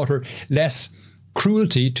slaughter, less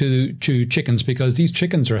cruelty to chickens, because these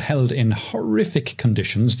chickens are held in horrific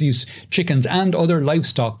conditions. These chickens and other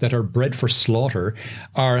livestock that are bred for slaughter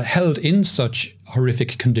are held in such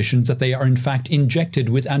horrific conditions that they are in fact injected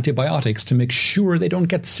with antibiotics to make sure they don't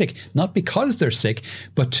get sick. Not because they're sick,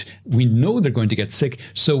 but we know they're going to get sick,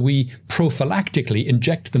 so we prophylactically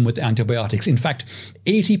inject them with antibiotics. In fact,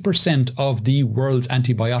 80% of the world's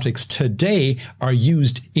antibiotics today are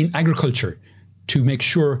used in agriculture to make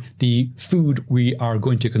sure the food we are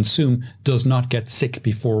going to consume does not get sick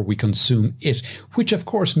before we consume it, which of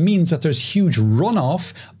course means that there's huge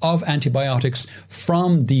runoff of antibiotics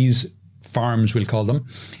from these farms, we'll call them,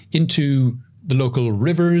 into the local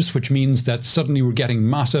rivers, which means that suddenly we're getting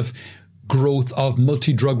massive growth of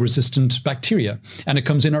multi-drug resistant bacteria. And it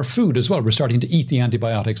comes in our food as well. We're starting to eat the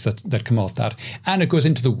antibiotics that come off that. And it goes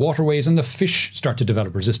into the waterways and the fish start to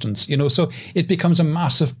develop resistance, so it becomes a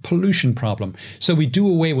massive pollution problem. So we do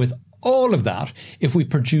away with all of that if we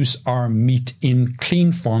produce our meat in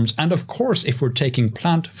clean forms. And of course, if we're taking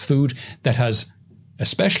plant food that has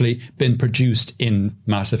especially been produced in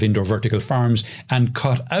massive indoor vertical farms and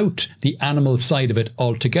cut out the animal side of it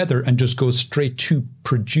altogether and just go straight to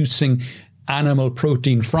producing animal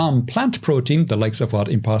protein from plant protein, the likes of what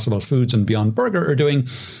Impossible Foods and Beyond Burger are doing,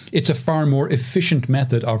 it's a far more efficient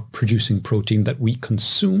method of producing protein that we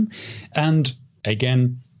consume. And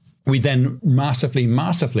again, we then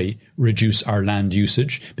massively reduce our land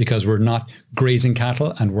usage because we're not grazing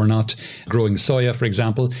cattle and we're not growing soya, for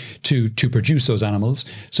example, to produce those animals.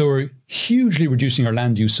 So we're hugely reducing our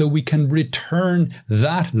land use so we can return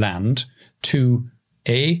that land to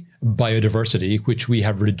A, biodiversity, which we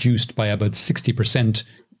have reduced by about 60%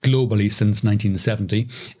 globally since 1970,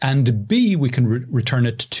 and B, we can return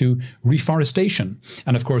it to reforestation.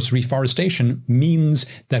 And of course, reforestation means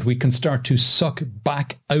that we can start to suck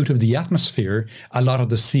back out of the atmosphere a lot of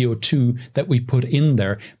the CO2 that we put in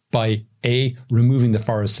there by A, removing the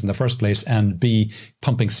forests in the first place, and B,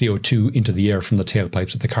 pumping CO2 into the air from the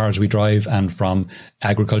tailpipes of the cars we drive and from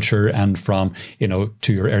agriculture and from,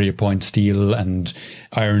 to your area point, steel and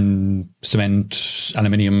iron, cement,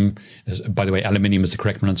 aluminium. By the way, aluminium is the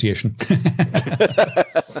correct pronunciation.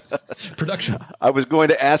 Production. I was going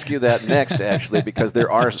to ask you that next, actually, because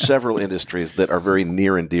there are several industries that are very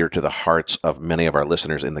near and dear to the hearts of many of our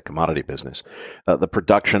listeners in the commodity business. The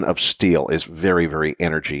production of steel is very, very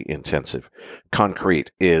energy intensive.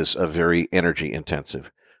 Concrete is a very energy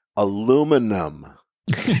intensive. Aluminum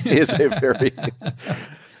is a very...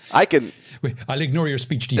 Wait, I'll ignore your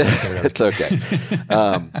speech defect there, Eric. It's okay.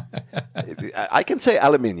 I can say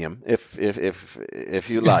aluminium if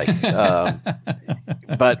you like,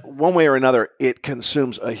 but one way or another, it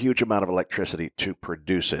consumes a huge amount of electricity to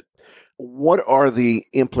produce it. What are the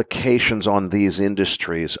implications on these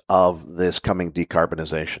industries of this coming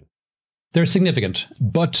decarbonization? They're significant,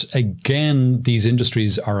 but again, these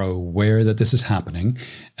industries are aware that this is happening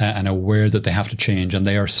and aware that they have to change, and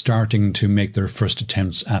they are starting to make their first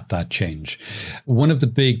attempts at that change. One of the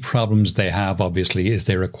big problems they have, obviously, is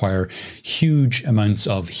they require huge amounts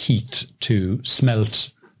of heat to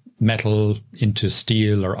smelt metal into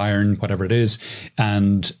steel or iron, whatever it is,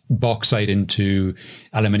 and bauxite into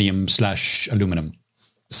aluminium/aluminum.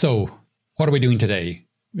 So what are we doing today?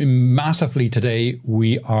 Massively today,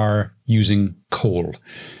 we are using coal,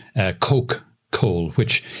 coke coal,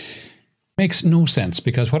 which makes no sense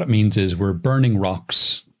because what it means is we're burning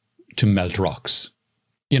rocks to melt rocks.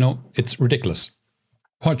 It's ridiculous.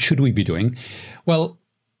 What should we be doing? Well,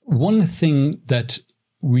 one thing that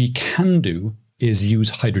we can do is use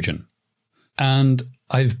hydrogen. And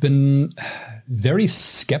I've been very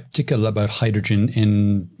skeptical about hydrogen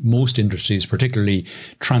in most industries, particularly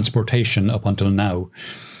transportation up until now.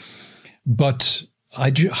 But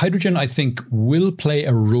hydrogen, I think, will play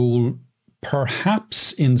a role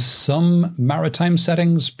perhaps in some maritime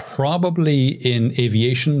settings, probably in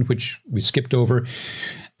aviation, which we skipped over.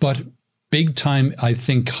 But big time, I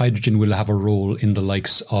think hydrogen will have a role in the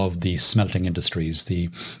likes of the smelting industries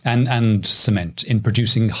and cement in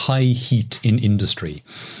producing high heat in industry.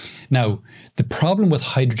 Now, the problem with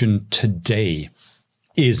hydrogen today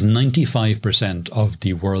is 95% of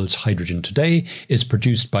the world's hydrogen today is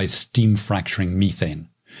produced by steam fracturing methane.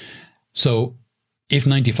 So if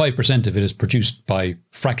 95% of it is produced by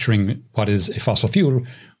fracturing what is a fossil fuel,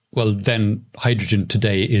 well, then hydrogen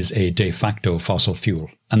today is a de facto fossil fuel.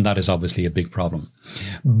 And that is obviously a big problem.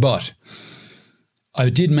 But I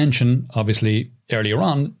did mention, obviously, earlier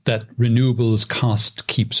on that renewables cost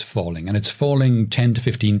keeps falling, and it's falling 10 to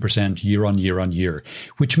 15% year on year,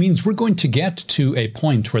 which means we're going to get to a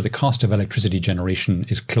point where the cost of electricity generation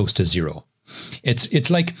is close to zero. It's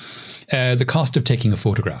like the cost of taking a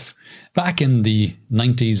photograph. Back in the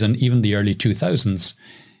 90s and even the early 2000s,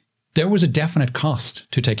 there was a definite cost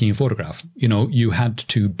to taking a photograph. You had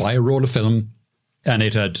to buy a roll of film, and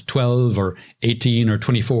it had 12 or 18 or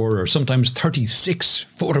 24 or sometimes 36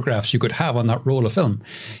 photographs you could have on that roll of film,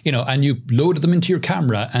 and you loaded them into your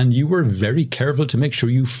camera, and you were very careful to make sure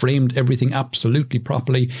you framed everything absolutely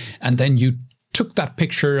properly. And then you took that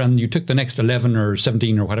picture and you took the next 11 or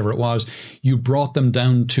 17 or whatever it was, you brought them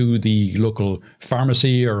down to the local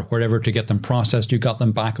pharmacy or wherever to get them processed. You got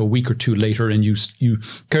them back a week or two later, and you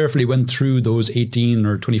carefully went through those 18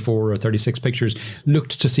 or 24 or 36 pictures,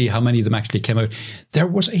 looked to see how many of them actually came out. There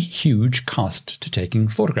was a huge cost to taking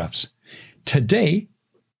photographs. Today,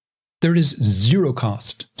 there is zero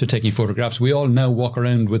cost to taking photographs. We all now walk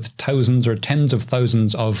around with thousands or tens of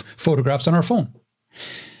thousands of photographs on our phone.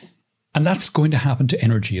 And that's going to happen to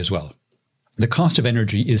energy as well. The cost of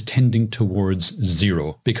energy is tending towards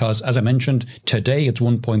zero because, as I mentioned, today it's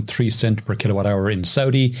 1.3 cent per kilowatt hour in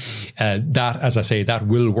Saudi. That, as I say, that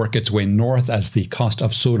will work its way north as the cost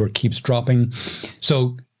of solar keeps dropping.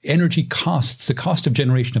 So energy costs, the cost of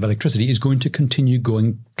generation of electricity is going to continue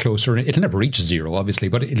going closer. It'll never reach zero, obviously,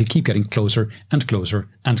 but it'll keep getting closer and closer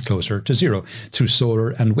and closer to zero through solar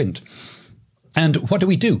and wind. And what do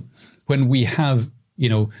we do when we have,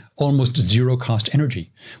 almost zero cost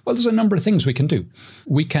energy? Well, there's a number of things we can do.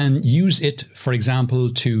 We can use it, for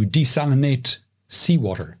example, to desalinate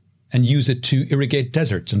seawater and use it to irrigate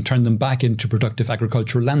deserts and turn them back into productive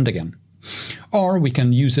agricultural land again. Or we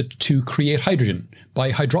can use it to create hydrogen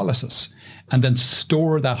by hydrolysis and then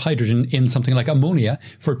store that hydrogen in something like ammonia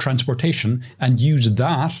for transportation and use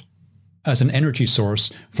that as an energy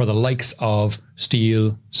source for the likes of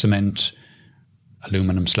steel, cement,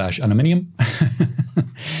 aluminum/aluminium.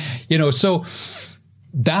 So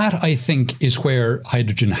that, I think, is where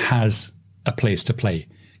hydrogen has a place to play.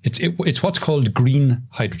 It's what's called green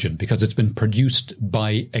hydrogen because it's been produced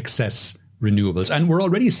by excess renewables. And we're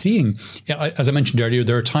already seeing, as I mentioned earlier,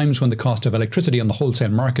 there are times when the cost of electricity on the wholesale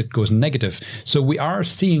market goes negative. So we are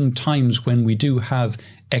seeing times when we do have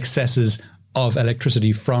excesses of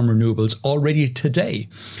electricity from renewables already today.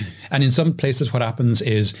 And in some places, what happens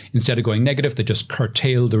is instead of going negative, they just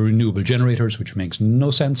curtail the renewable generators, which makes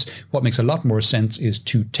no sense. What makes a lot more sense is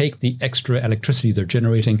to take the extra electricity they're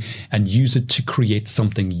generating and use it to create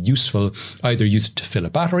something useful, either use it to fill a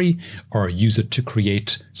battery or use it to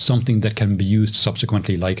create something that can be used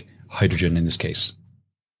subsequently, like hydrogen in this case.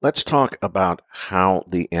 Let's talk about how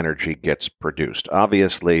the energy gets produced.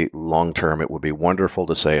 Obviously, long-term, it would be wonderful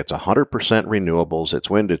to say it's 100% renewables, it's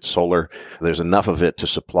wind, it's solar. There's enough of it to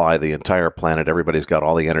supply the entire planet. Everybody's got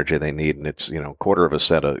all the energy they need, and it's, quarter of a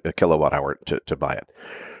cent a kilowatt hour to buy it.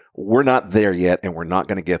 We're not there yet, and we're not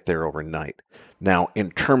going to get there overnight. Now, in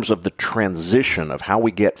terms of the transition of how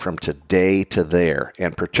we get from today to there,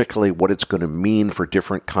 and particularly what it's going to mean for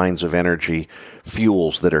different kinds of energy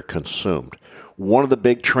fuels that are consumed, one of the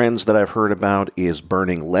big trends that I've heard about is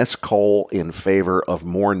burning less coal in favor of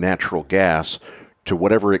more natural gas. To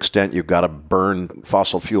whatever extent you've got to burn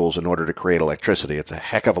fossil fuels in order to create electricity, it's a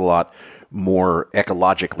heck of a lot more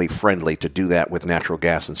ecologically friendly to do that with natural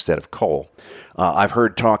gas instead of coal. I've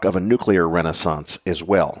heard talk of a nuclear renaissance as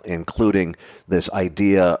well, including this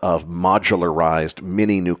idea of modularized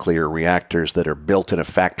mini nuclear reactors that are built in a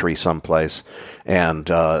factory someplace, and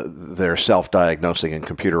they're self-diagnosing and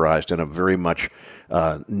computerized in a very much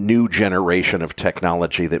new generation of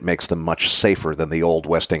technology that makes them much safer than the old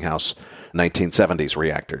Westinghouse 1970s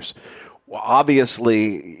reactors.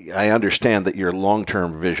 Obviously, I understand that your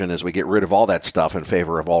long-term vision is we get rid of all that stuff in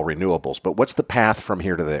favor of all renewables, but what's the path from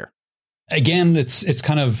here to there? Again, it's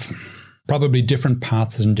kind of probably different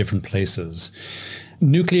paths in different places.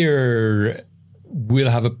 Nuclear will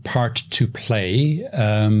have a part to play.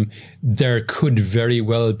 There could very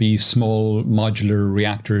well be small modular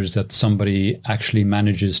reactors that somebody actually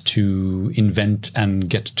manages to invent and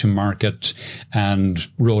get to market and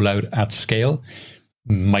roll out at scale.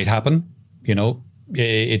 Might happen.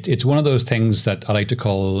 It's one of those things that I like to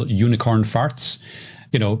call unicorn farts.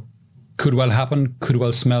 Could well happen, could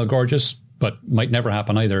well smell gorgeous, but might never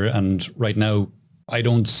happen either. And right now, I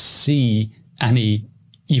don't see any,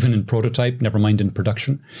 even in prototype, never mind in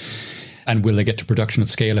production. And will they get to production at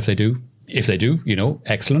scale if they do? If they do,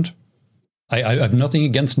 excellent. I have nothing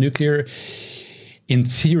against nuclear. In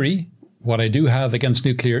theory, what I do have against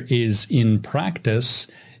nuclear is in practice,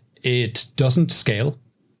 it doesn't scale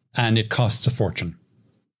and it costs a fortune.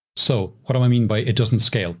 So what do I mean by it doesn't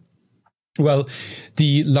scale? Well,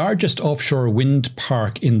 the largest offshore wind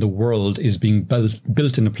park in the world is being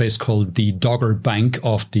built in a place called the Dogger Bank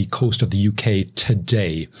off the coast of the UK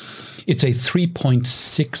today. It's a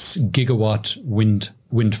 3.6 gigawatt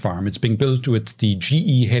wind farm. It's being built with the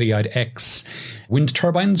GE Haliade X wind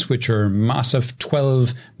turbines, which are massive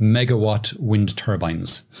 12 megawatt wind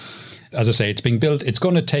turbines. As I say, it's being built. It's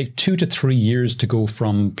going to take 2 to 3 years to go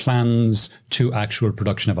from plans to actual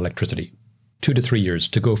production of electricity. 2 to 3 years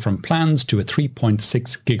to go from plans to a 3.6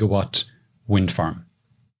 gigawatt wind farm.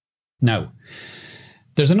 Now,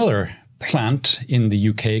 there's another plant in the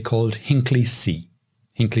UK called Hinkley C.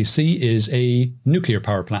 Hinkley C is a nuclear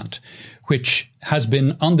power plant, which has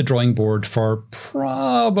been on the drawing board for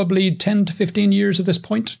probably 10 to 15 years at this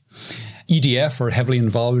point. EDF are heavily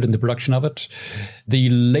involved in the production of it. The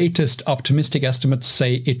latest optimistic estimates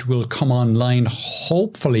say it will come online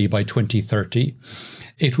hopefully by 2030.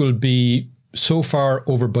 It will be so far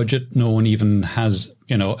over budget, no one even has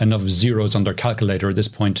enough zeros on their calculator at this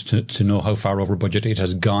point to know how far over budget it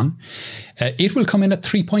has gone. It will come in at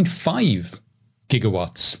 3.5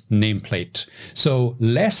 gigawatts nameplate, so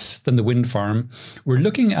less than the wind farm. We're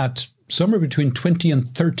looking at somewhere between 20 and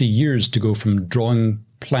 30 years to go from drawing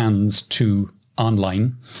plans to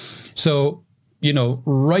online. So,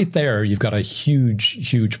 right there, you've got a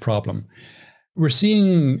huge problem. We're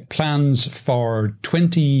seeing plans for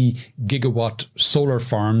 20 gigawatt solar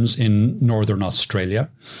farms in northern Australia,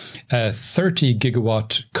 30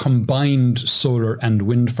 gigawatt combined solar and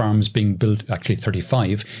wind farms being built, actually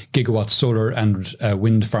 35 gigawatt solar and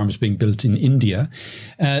wind farms being built in India.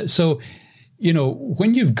 So,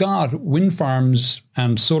 when you've got wind farms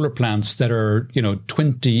and solar plants that are,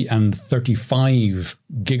 20 and 35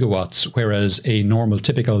 gigawatts, whereas a normal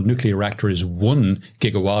typical nuclear reactor is 1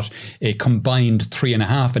 gigawatt, a combined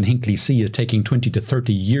 3.5 in Hinkley C is taking 20 to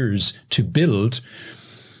 30 years to build,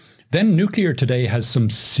 then nuclear today has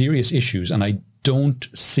some serious issues, and I don't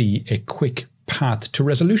see a quick path to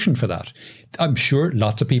resolution for that. I'm sure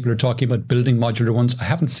lots of people are talking about building modular ones. I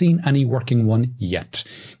haven't seen any working one yet,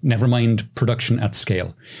 never mind production at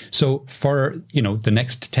scale. So for, the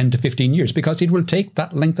next 10 to 15 years, because it will take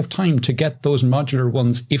that length of time to get those modular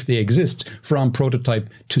ones, if they exist, from prototype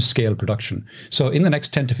to scale production. So in the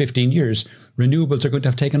next 10 to 15 years, renewables are going to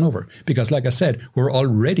have taken over because, like I said, we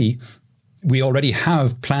already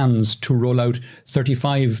have plans to roll out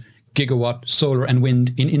 35 gigawatt solar and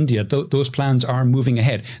wind in India. Those plans are moving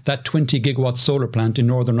ahead. That 20 gigawatt solar plant in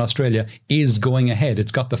northern Australia is going ahead.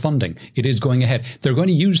 It's got the funding. It is going ahead. They're going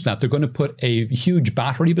to use that. They're going to put a huge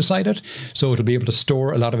battery beside it, so it'll be able to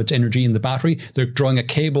store a lot of its energy in the battery. They're drawing a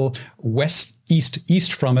cable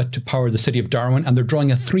east from it to power the city of Darwin, and they're drawing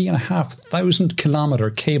a 3,500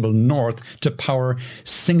 kilometre cable north to power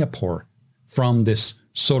Singapore from this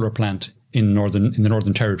solar plant in the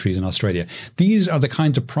Northern Territories in Australia. These are the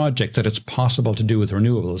kinds of projects that it's possible to do with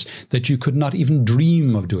renewables that you could not even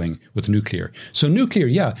dream of doing with nuclear. So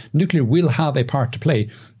nuclear will have a part to play,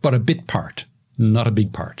 but a bit part, not a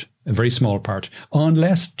big part, a very small part,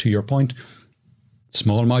 unless, to your point,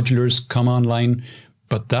 small modulars come online.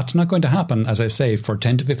 But that's not going to happen, as I say, for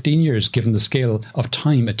 10 to 15 years, given the scale of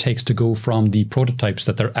time it takes to go from the prototypes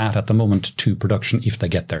that they're at the moment to production, if they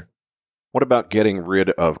get there. What about getting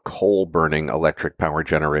rid of coal-burning electric power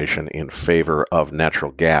generation in favor of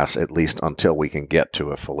natural gas, at least until we can get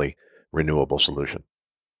to a fully renewable solution?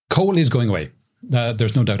 Coal is going away.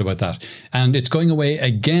 There's no doubt about that. And it's going away,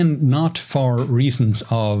 again, not for reasons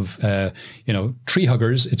of, tree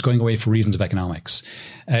huggers. It's going away for reasons of economics.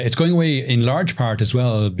 It's going away in large part as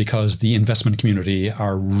well because the investment community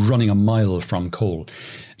are running a mile from coal.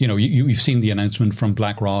 You've seen the announcement from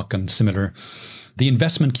BlackRock and similar. The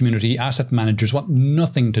investment community, asset managers, want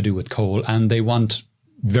nothing to do with coal, and they want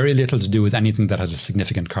very little to do with anything that has a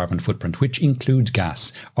significant carbon footprint, which includes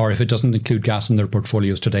gas. Or if it doesn't include gas in their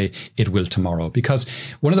portfolios today, it will tomorrow. Because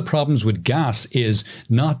one of the problems with gas is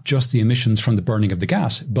not just the emissions from the burning of the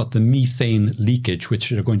gas, but the methane leakage,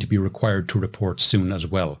 which are going to be required to report soon as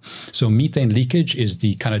well. So methane leakage is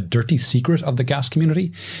the kind of dirty secret of the gas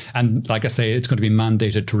community. And like I say, it's going to be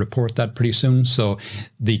mandated to report that pretty soon. So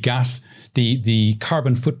the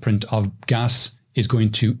carbon footprint of gas is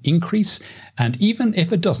going to increase. And even if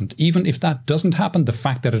that doesn't happen, the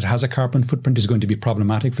fact that it has a carbon footprint is going to be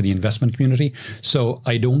problematic for the investment community. So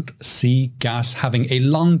I don't see gas having a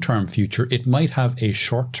long-term future. It might have a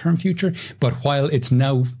short-term future, but while it's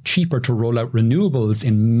now cheaper to roll out renewables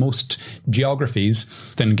in most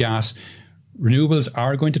geographies than gas, renewables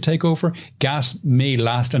are going to take over. Gas may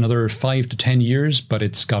last another 5 to 10 years, but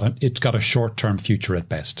it's got a short-term future at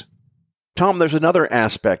best. Tom, there's another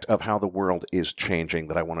aspect of how the world is changing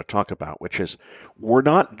that I want to talk about, which is we're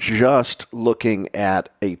not just looking at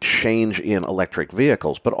a change in electric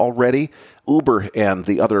vehicles, but already Uber and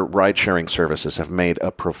the other ride-sharing services have made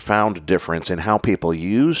a profound difference in how people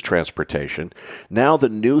use transportation. Now the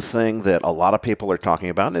new thing that a lot of people are talking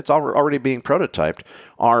about, and it's already being prototyped,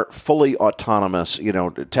 are fully autonomous,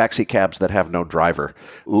 taxi cabs that have no driver.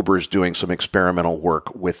 Uber's doing some experimental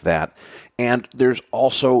work with that. And there's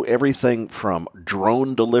also everything from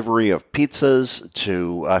drone delivery of pizzas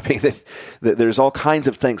to, there's all kinds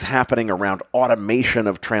of things happening around automation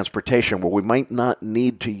of transportation where we might not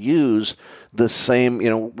need to use the same,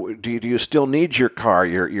 do you still need your car,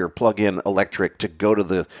 your plug-in electric to go to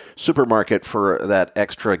the supermarket for that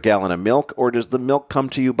extra gallon of milk, or does the milk come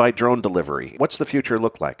to you by drone delivery? What's the future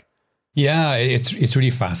look like? Yeah, it's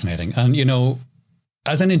really fascinating. And,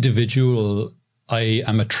 as an individual, I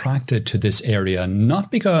am attracted to this area,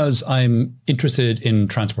 not because I'm interested in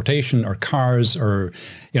transportation or cars or,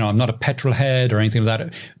 I'm not a petrol head or anything like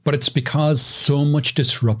that, but it's because so much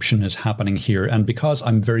disruption is happening here. And because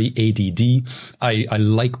I'm very ADD, I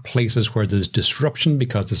like places where there's disruption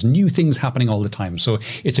because there's new things happening all the time. So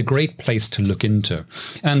it's a great place to look into.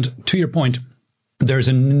 And to your point, there's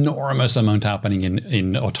an enormous amount happening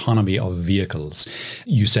in autonomy of vehicles.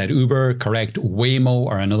 You said Uber, correct. Waymo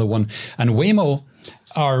are another one. And Waymo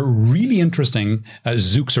are really interesting.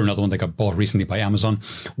 Zoox are another one that got bought recently by Amazon.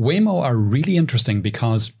 Waymo are really interesting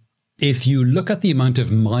because if you look at the amount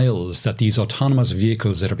of miles that these autonomous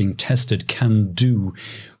vehicles that are being tested can do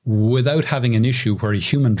without having an issue where a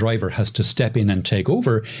human driver has to step in and take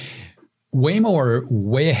over, Waymo are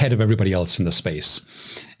way ahead of everybody else in the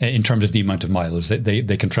space in terms of the amount of miles.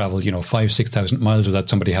 They can travel, 5,000-6,000 miles without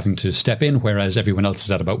somebody having to step in, whereas everyone else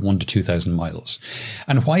is at about 1,000 to 2,000 miles.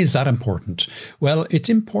 And why is that important? Well, it's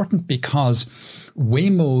important because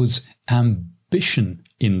Waymo's ambition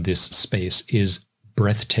in this space is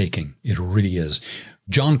breathtaking. It really is.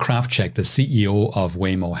 John Krafcik, the CEO of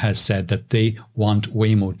Waymo, has said that they want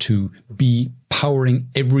Waymo to be powering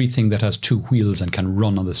everything that has two wheels and can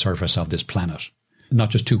run on the surface of this planet. Not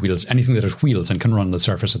just two wheels, anything that has wheels and can run on the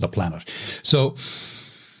surface of the planet. So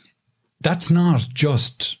that's not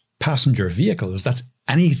just passenger vehicles, that's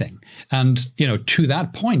anything. And, to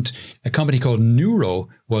that point, a company called Nuro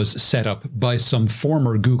was set up by some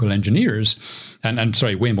former Google engineers. And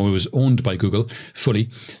Waymo was owned by Google fully.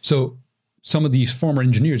 So some of these former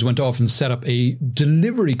engineers went off and set up a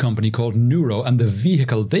delivery company called Nuro, and the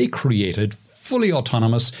vehicle they created, fully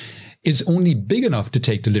autonomous, is only big enough to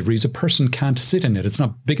take deliveries. A person can't sit in it. It's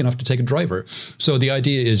not big enough to take a driver. So the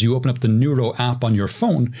idea is you open up the Nuro app on your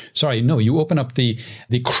phone. You open up the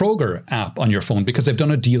Kroger app on your phone because they've done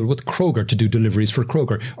a deal with Kroger to do deliveries for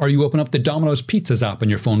Kroger. Or you open up the Domino's Pizzas app on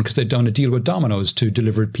your phone because they've done a deal with Domino's to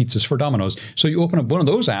deliver pizzas for Domino's. So you open up one of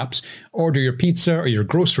those apps, order your pizza or your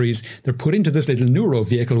groceries. They're put into this little Nuro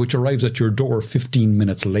vehicle, which arrives at your door 15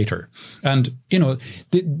 minutes later. And,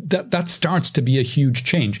 that starts to be a huge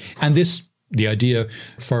change. And the idea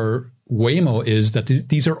for Waymo is that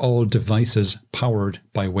these are all devices powered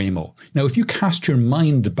by Waymo. Now, if you cast your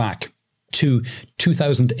mind back to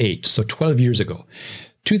 2008, so 12 years ago,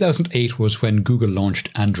 2008 was when Google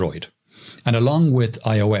launched Android. And along with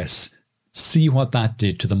iOS, see what that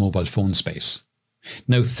did to the mobile phone space.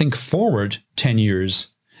 Now, think forward 10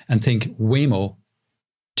 years and think Waymo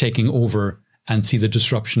taking over and see the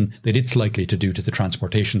disruption that it's likely to do to the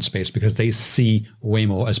transportation space because they see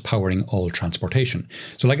Waymo as powering all transportation.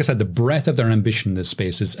 So like I said, the breadth of their ambition in this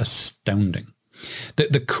space is astounding.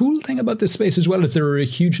 The cool thing about this space as well is there are a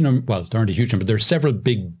huge number, well, there aren't a huge number, there are several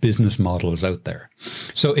big business models out there.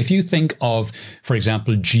 So if you think of, for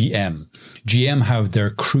example, GM have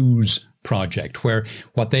their Cruise project, where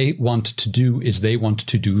what they want to do is they want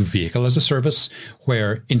to do vehicle as a service,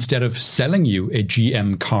 where instead of selling you a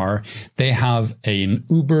GM car, they have an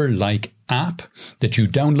Uber-like app that you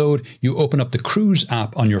download. You open up the Cruise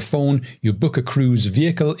app on your phone, you book a Cruise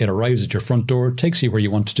vehicle, it arrives at your front door, takes you where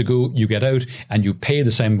you want to go, you get out, and you pay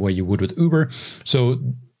the same way you would with Uber. So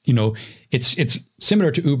it's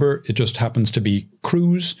similar to Uber, it just happens to be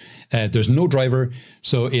Cruise. There's no driver,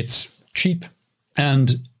 so it's cheap.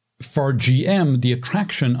 And for GM, the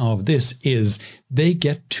attraction of this is they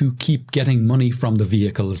get to keep getting money from the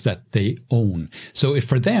vehicles that they own. So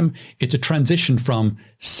for them, it's a transition from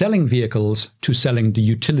selling vehicles to selling the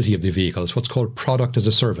utility of the vehicles, what's called product as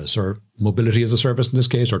a service, or mobility as a service in this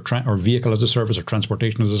case, or vehicle as a service, or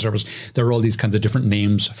transportation as a service. There are all these kinds of different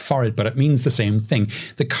names for it, but it means the same thing.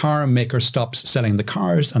 The car maker stops selling the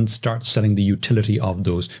cars and starts selling the utility of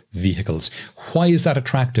those vehicles. Why is that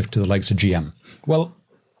attractive to the likes of GM? Well,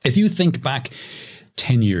 if you think back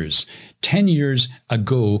 10 years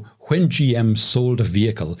ago, when GM sold a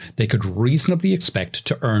vehicle, they could reasonably expect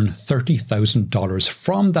to earn $30,000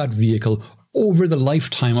 from that vehicle over the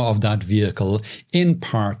lifetime of that vehicle in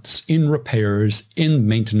parts, in repairs, in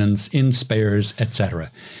maintenance, in spares, etc.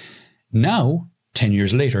 Now, 10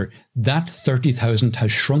 years later, that 30,000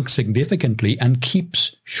 has shrunk significantly and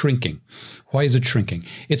keeps shrinking. Why is it shrinking?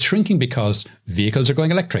 It's shrinking because vehicles are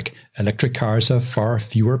going electric. Electric cars have far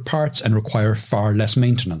fewer parts and require far less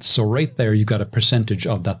maintenance. So right there, you've got a percentage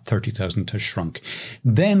of that 30,000 has shrunk.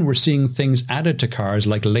 Then we're seeing things added to cars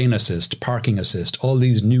like lane assist, parking assist, all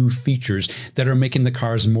these new features that are making the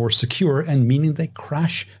cars more secure and meaning they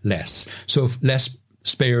crash less. So if less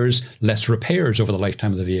spares, less repairs over the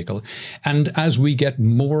lifetime of the vehicle. And as we get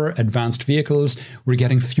more advanced vehicles, we're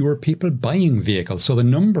getting fewer people buying vehicles. So the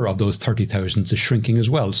number of those 30,000 is shrinking as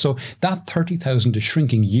well. So that 30,000 is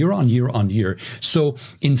shrinking year on year on year. So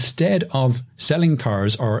instead of selling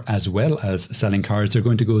cars, or as well as selling cars, they're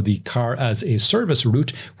going to go the car as a service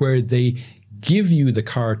route where they give you the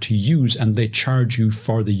car to use and they charge you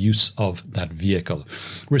for the use of that vehicle.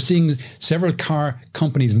 We're seeing several car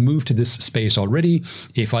companies move to this space already.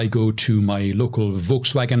 If I go to my local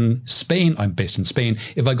Volkswagen Spain, I'm based in Spain.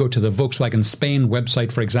 If I go to the Volkswagen Spain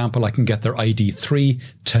website, for example, I can get their ID3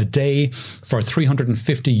 today for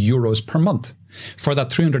 350 euros per month. For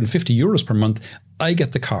that 350 euros per month, I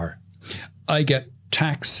get the car. I get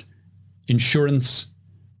tax, insurance,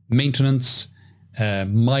 maintenance,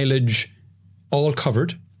 mileage, all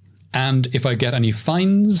covered. And if I get any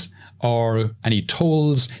fines or any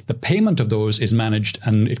tolls, the payment of those is managed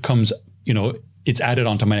and it comes, it's added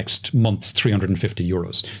onto my next month's 350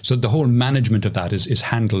 euros. So the whole management of that is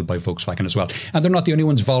handled by Volkswagen as well. And they're not the only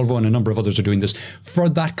ones. Volvo and a number of others are doing this for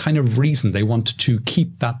that kind of reason. They want to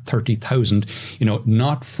keep that 30,000,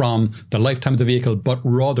 not from the lifetime of the vehicle, but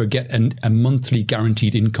rather get a monthly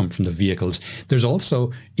guaranteed income from the vehicles. There's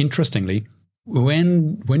also, interestingly,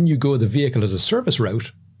 when you go the vehicle as a service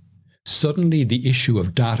route, suddenly the issue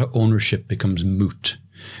of data ownership becomes moot.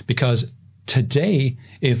 Because today,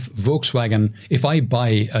 if I buy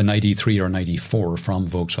an ID3 or an ID4 from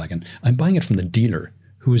Volkswagen, I'm buying it from the dealer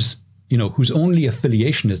whose only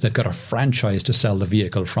affiliation is they've got a franchise to sell the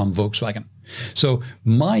vehicle from Volkswagen. So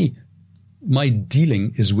my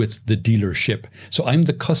dealing is with the dealership. So I'm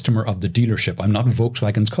the customer of the dealership. I'm not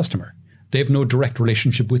Volkswagen's customer. They have no direct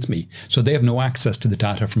relationship with me, so they have no access to the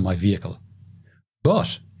data from my vehicle.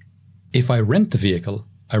 But if I rent the vehicle,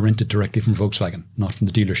 I rent it directly from Volkswagen, not from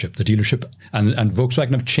the dealership. The dealership and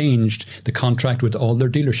Volkswagen have changed the contract with all their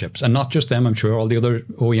dealerships, and not just them, I'm sure all the other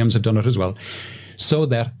OEMs have done it as well, so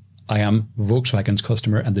that I am Volkswagen's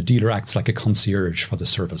customer and the dealer acts like a concierge for the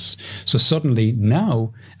service. So suddenly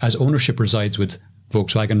now, as ownership resides with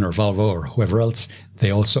Volkswagen or Volvo or whoever else,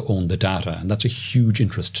 they also own the data, and that's a huge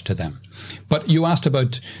interest to them. But you asked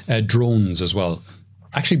about drones as well.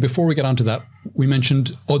 Actually, before we get onto that, we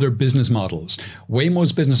mentioned other business models.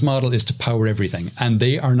 Waymo's business model is to power everything, and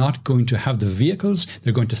they are not going to have the vehicles,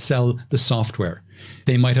 they're going to sell the software.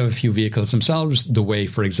 They might have a few vehicles themselves, the way,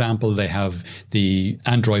 for example, they have the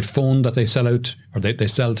Android phone that they sell out, or they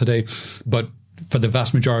sell today, but for the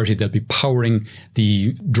vast majority, they'll be powering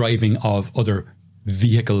the driving of other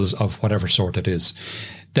vehicles of whatever sort it is.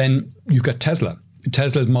 Then you've got Tesla.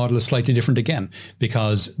 Tesla's model is slightly different again,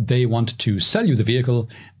 because they want to sell you the vehicle,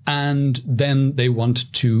 and then they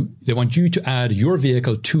want you to add your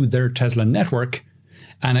vehicle to their Tesla network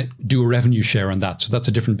and do a revenue share on that. So that's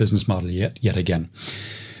a different business model yet again.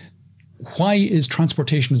 Why is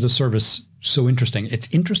transportation as a service so interesting?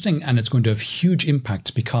 It's interesting, and it's going to have huge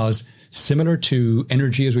impacts, because similar to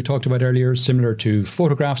energy, as we talked about earlier, similar to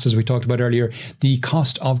photographs, as we talked about earlier, the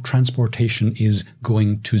cost of transportation is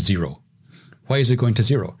going to zero. Why is it going to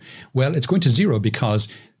zero? Well, it's going to zero because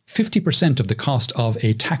 50% of the cost of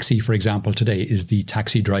a taxi, for example, today is the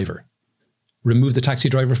taxi driver. Remove the taxi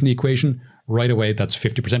driver from the equation, right away, that's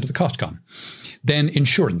 50% of the cost gone. Then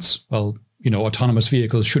insurance. Well, autonomous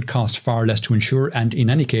vehicles should cost far less to insure. And in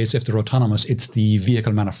any case, if they're autonomous, it's the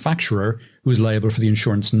vehicle manufacturer who's liable for the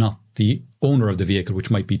insurance, not the owner of the vehicle, which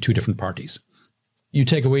might be two different parties. You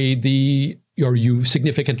take away you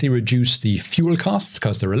significantly reduce the fuel costs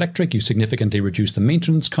because they're electric. You significantly reduce the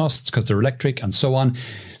maintenance costs because they're electric, and so on.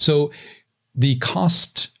 So the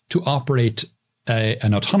cost to operate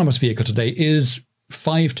an autonomous vehicle today is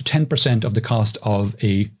 5 to 10% of the cost of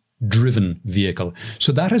a driven vehicle.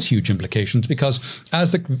 So that has huge implications, because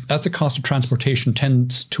as the cost of transportation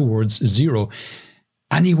tends towards zero,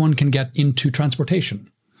 anyone can get into transportation.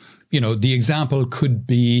 The example could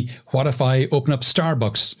be, what if I open up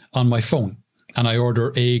Starbucks on my phone and I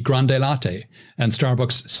order a grande latte, and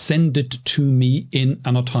Starbucks send it to me in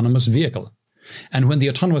an autonomous vehicle? And when the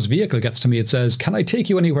autonomous vehicle gets to me, it says, "Can I take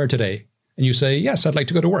you anywhere today?" And you say, "Yes, I'd like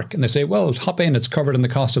to go to work." And they say, "Well, hop in, it's covered in the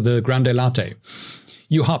cost of the grande latte."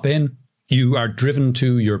 You hop in, you are driven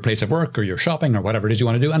to your place of work or your shopping or whatever it is you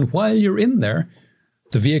want to do. And while you're in there,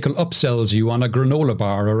 the vehicle upsells you on a granola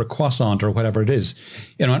bar or a croissant or whatever it is.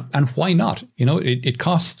 And why not? It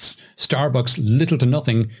costs Starbucks little to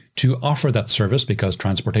nothing to offer that service because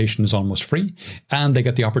transportation is almost free, and they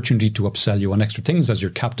get the opportunity to upsell you on extra things as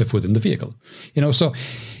you're captive within the vehicle. So,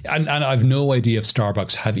 and I've no idea if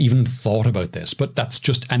Starbucks have even thought about this, but that's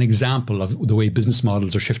just an example of the way business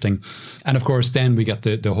models are shifting. And of course, then we get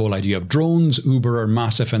the whole idea of drones. Uber are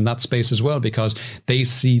massive in that space as well, because they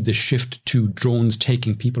see the shift to drones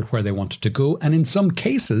taking people where they want to go. And in some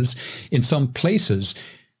cases, in some places,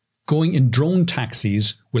 going in drone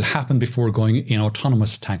taxis will happen before going in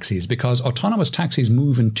autonomous taxis, because autonomous taxis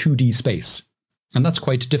move in 2D space. And that's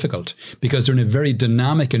quite difficult because they're in a very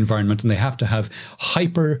dynamic environment, and they have to have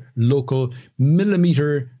hyper local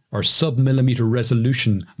millimeter or sub-millimeter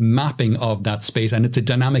resolution mapping of that space. And it's a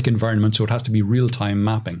dynamic environment, so it has to be real-time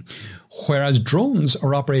mapping. Whereas drones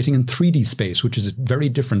are operating in 3D space, which is a very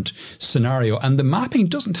different scenario. And the mapping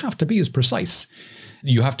doesn't have to be as precise.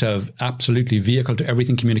 You have to have absolutely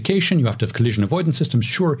vehicle-to-everything communication. You have to have collision avoidance systems,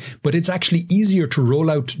 sure. But it's actually easier to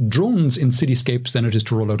roll out drones in cityscapes than it is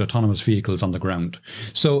to roll out autonomous vehicles on the ground.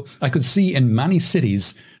 So I could see in many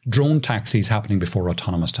cities drone taxis happening before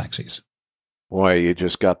autonomous taxis. Boy, you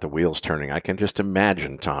just got the wheels turning. I can just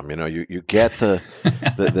imagine, Tom. You get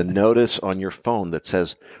the notice on your phone that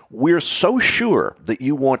says, "We're so sure that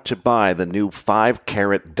you want to buy the new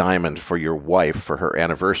 5-carat diamond for your wife for her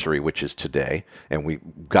anniversary, which is today," and we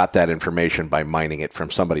got that information by mining it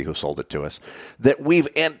from somebody who sold it to us, "that we've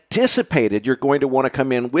anticipated you're going to want to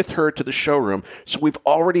come in with her to the showroom, so we've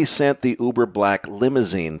already sent the Uber Black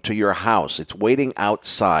limousine to your house. It's waiting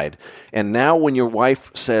outside. And now when your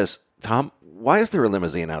wife says, 'Tom, why is there a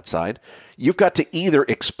limousine outside?' you've got to either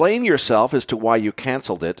explain yourself as to why you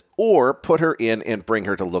canceled it or put her in and bring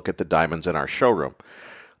her to look at the diamonds in our showroom."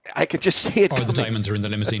 I can just see it. Or the diamonds are in the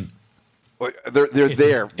limousine. They're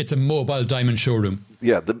there. It's a mobile diamond showroom.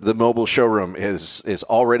 Yeah, the mobile showroom is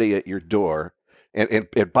already at your door. And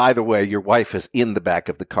by the way, your wife is in the back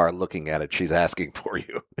of the car looking at it. She's asking for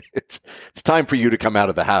you. It's time for you to come out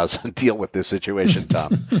of the house and deal with this situation,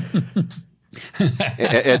 Tom.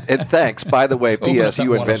 and thanks, by the way, P.S.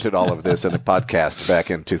 You invented all of this in a podcast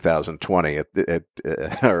back in 2020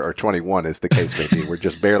 or 21, as the case may be. We're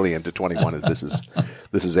just barely into 21 as this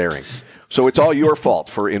is airing. So it's all your fault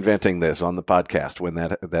for inventing this on the podcast when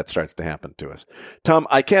that starts to happen to us. Tom,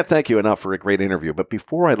 I can't thank you enough for a great interview, but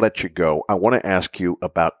before I let you go, I want to ask you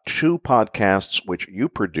about 2 podcasts which you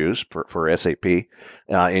produce for SAP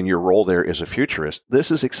in your role there as a futurist.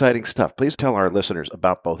 This is exciting stuff. Please tell our listeners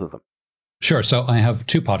about both of them. Sure. So I have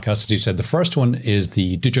 2 podcasts, as you said. The first one is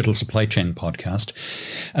the Digital Supply Chain podcast.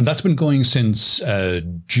 And that's been going since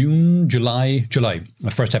July. My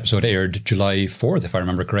first episode aired July 4th, if I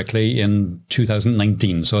remember correctly, in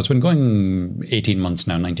 2019. So it's been going 18 months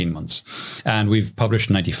now, 19 months. And we've published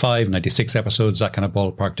 95, 96 episodes, that kind of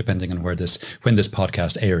ballpark, depending on when this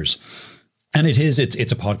podcast airs. And it's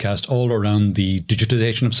a podcast all around the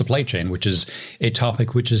digitization of supply chain, which is a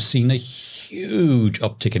topic which has seen a huge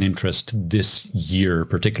uptick in interest this year,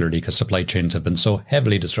 particularly because supply chains have been so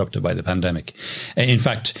heavily disrupted by the pandemic. In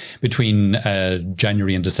fact, between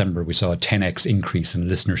January and December, we saw a 10x increase in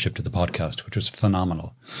listenership to the podcast, which was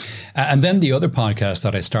phenomenal. And then the other podcast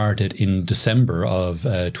that I started in December of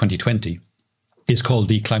 2020 is called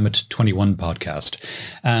the Climate 21 podcast.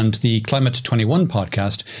 And the Climate 21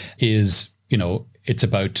 podcast is, it's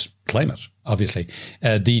about climate, obviously.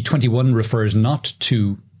 The 21 refers not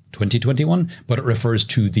to 2021, but it refers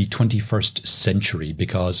to the 21st century,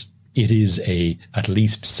 because it is a at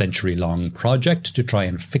least century-long project to try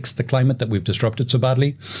and fix the climate that we've disrupted so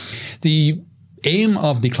badly. The aim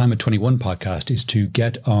of the Climate 21 podcast is to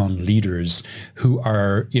get on leaders who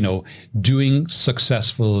are, doing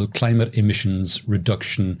successful climate emissions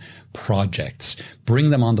reduction projects, bring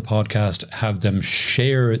them on the podcast, have them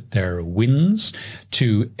share their wins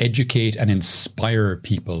to educate and inspire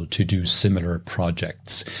people to do similar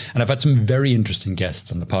projects. And I've had some very interesting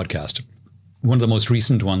guests on the podcast. One of the most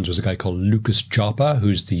recent ones was a guy called Lucas Joppa,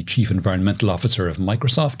 who's the Chief Environmental Officer of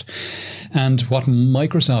Microsoft. And what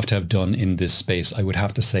Microsoft have done in this space, I would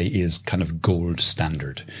have to say, is kind of gold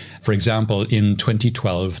standard. For example, in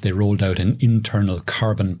 2012, they rolled out an internal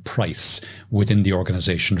carbon price within the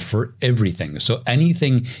organization for everything. So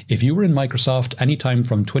anything, if you were in Microsoft anytime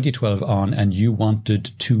from 2012 on and you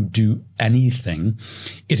wanted to do anything,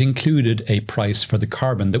 it included a price for the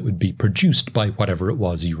carbon that would be produced by whatever it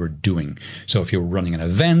was you were doing. So if you were running an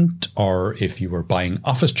event, or if you were buying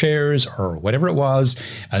office chairs or whatever it was,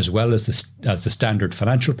 as well as the standard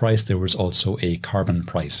financial price, there was also a carbon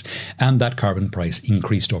price. And that carbon price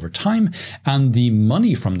increased over time. And the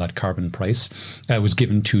money from that carbon price was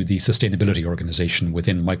given to the sustainability organization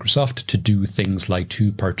within Microsoft to do things like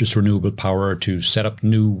to purchase renewable power, to set up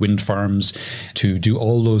new wind farms, to do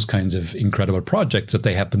all those kinds of incredible projects that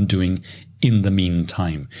they have been doing in the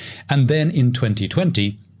meantime. And then in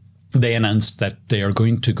 2020, they announced that they are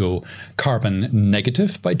going to go carbon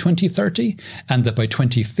negative by 2030, and that by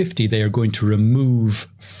 2050, they are going to remove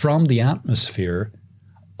from the atmosphere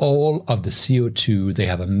all of the CO2 they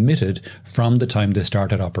have emitted from the time they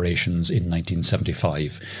started operations in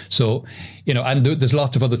 1975. So, and there's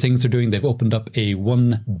lots of other things they're doing. They've opened up a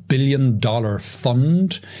 $1 billion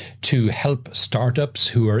fund to help startups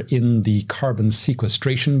who are in the carbon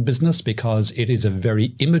sequestration business, because it is a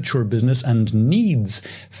very immature business and needs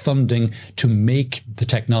funding to make the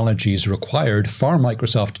technologies required for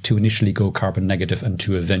Microsoft to initially go carbon negative and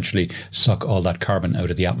to eventually suck all that carbon out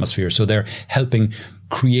of the atmosphere. So they're helping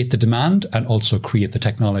create the demand and also create the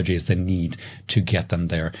technologies they need to get them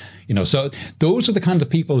there. So those are the kind of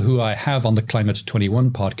people who I have on the Climate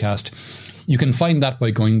 21 podcast. You can find that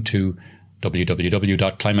by going to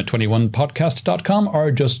www.climate21podcast.com, or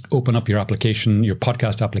just open up your application, your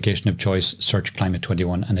podcast application of choice, search Climate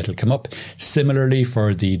 21 and it'll come up. Similarly,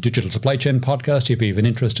 for the Digital Supply Chain podcast, if you have an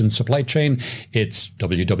interest in supply chain, it's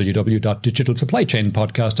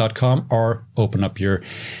www.digitalsupplychainpodcast.com, or open up your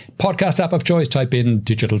podcast app of choice, type in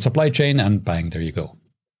Digital Supply Chain, and bang, there you go.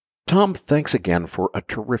 Tom, thanks again for a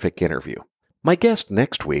terrific interview. My guest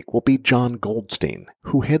next week will be John Goldstein,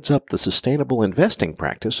 who heads up the sustainable investing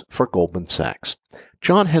practice for Goldman Sachs.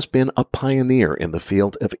 John has been a pioneer in the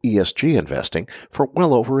field of ESG investing for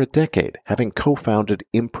well over a decade, having co-founded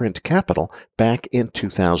Imprint Capital back in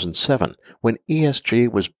 2007, when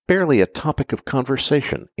ESG was barely a topic of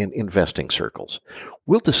conversation in investing circles.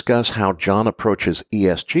 We'll discuss how John approaches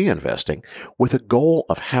ESG investing with a goal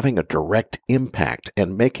of having a direct impact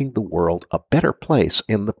and making the world a better place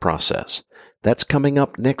in the process. That's coming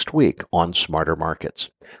up next week on Smarter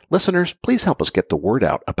Markets. Listeners, please help us get the word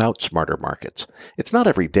out about Smarter Markets. It's not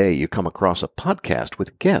every day you come across a podcast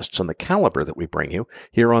with guests on the caliber that we bring you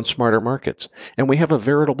here on Smarter Markets, and we have a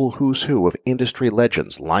veritable who's who of industry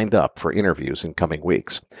legends lined up for interviews in coming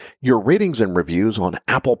weeks. Your ratings and reviews on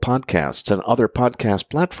Apple Podcasts and other podcast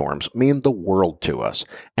platforms mean the world to us,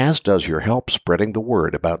 as does your help spreading the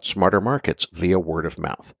word about Smarter Markets via word of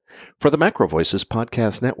mouth. For the Macro Voices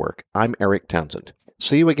Podcast Network, I'm Eric Townsend.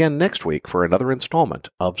 See you again next week for another installment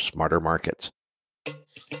of Smarter Markets.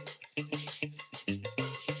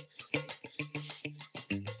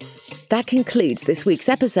 That concludes this week's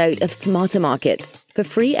episode of Smarter Markets. For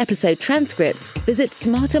free episode transcripts, visit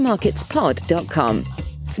smartermarketspod.com.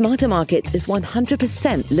 Smarter Markets is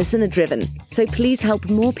 100% listener-driven, so please help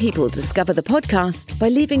more people discover the podcast by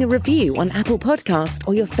leaving a review on Apple Podcast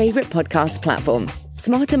or your favorite podcast platform.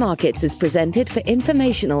 Smarter Markets is presented for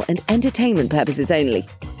informational and entertainment purposes only.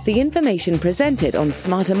 The information presented on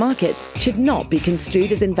Smarter Markets should not be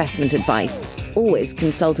construed as investment advice. Always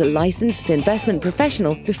consult a licensed investment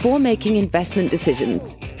professional before making investment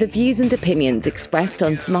decisions. The views and opinions expressed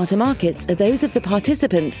on Smarter Markets are those of the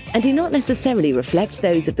participants and do not necessarily reflect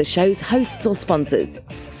those of the show's hosts or sponsors.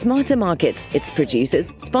 Smarter Markets, its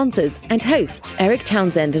producers, sponsors, and hosts, Eric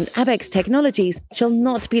Townsend and Abex Technologies, shall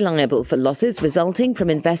not be liable for losses resulting from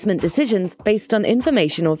investment decisions based on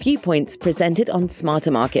information or viewpoints presented on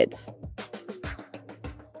Smarter Markets.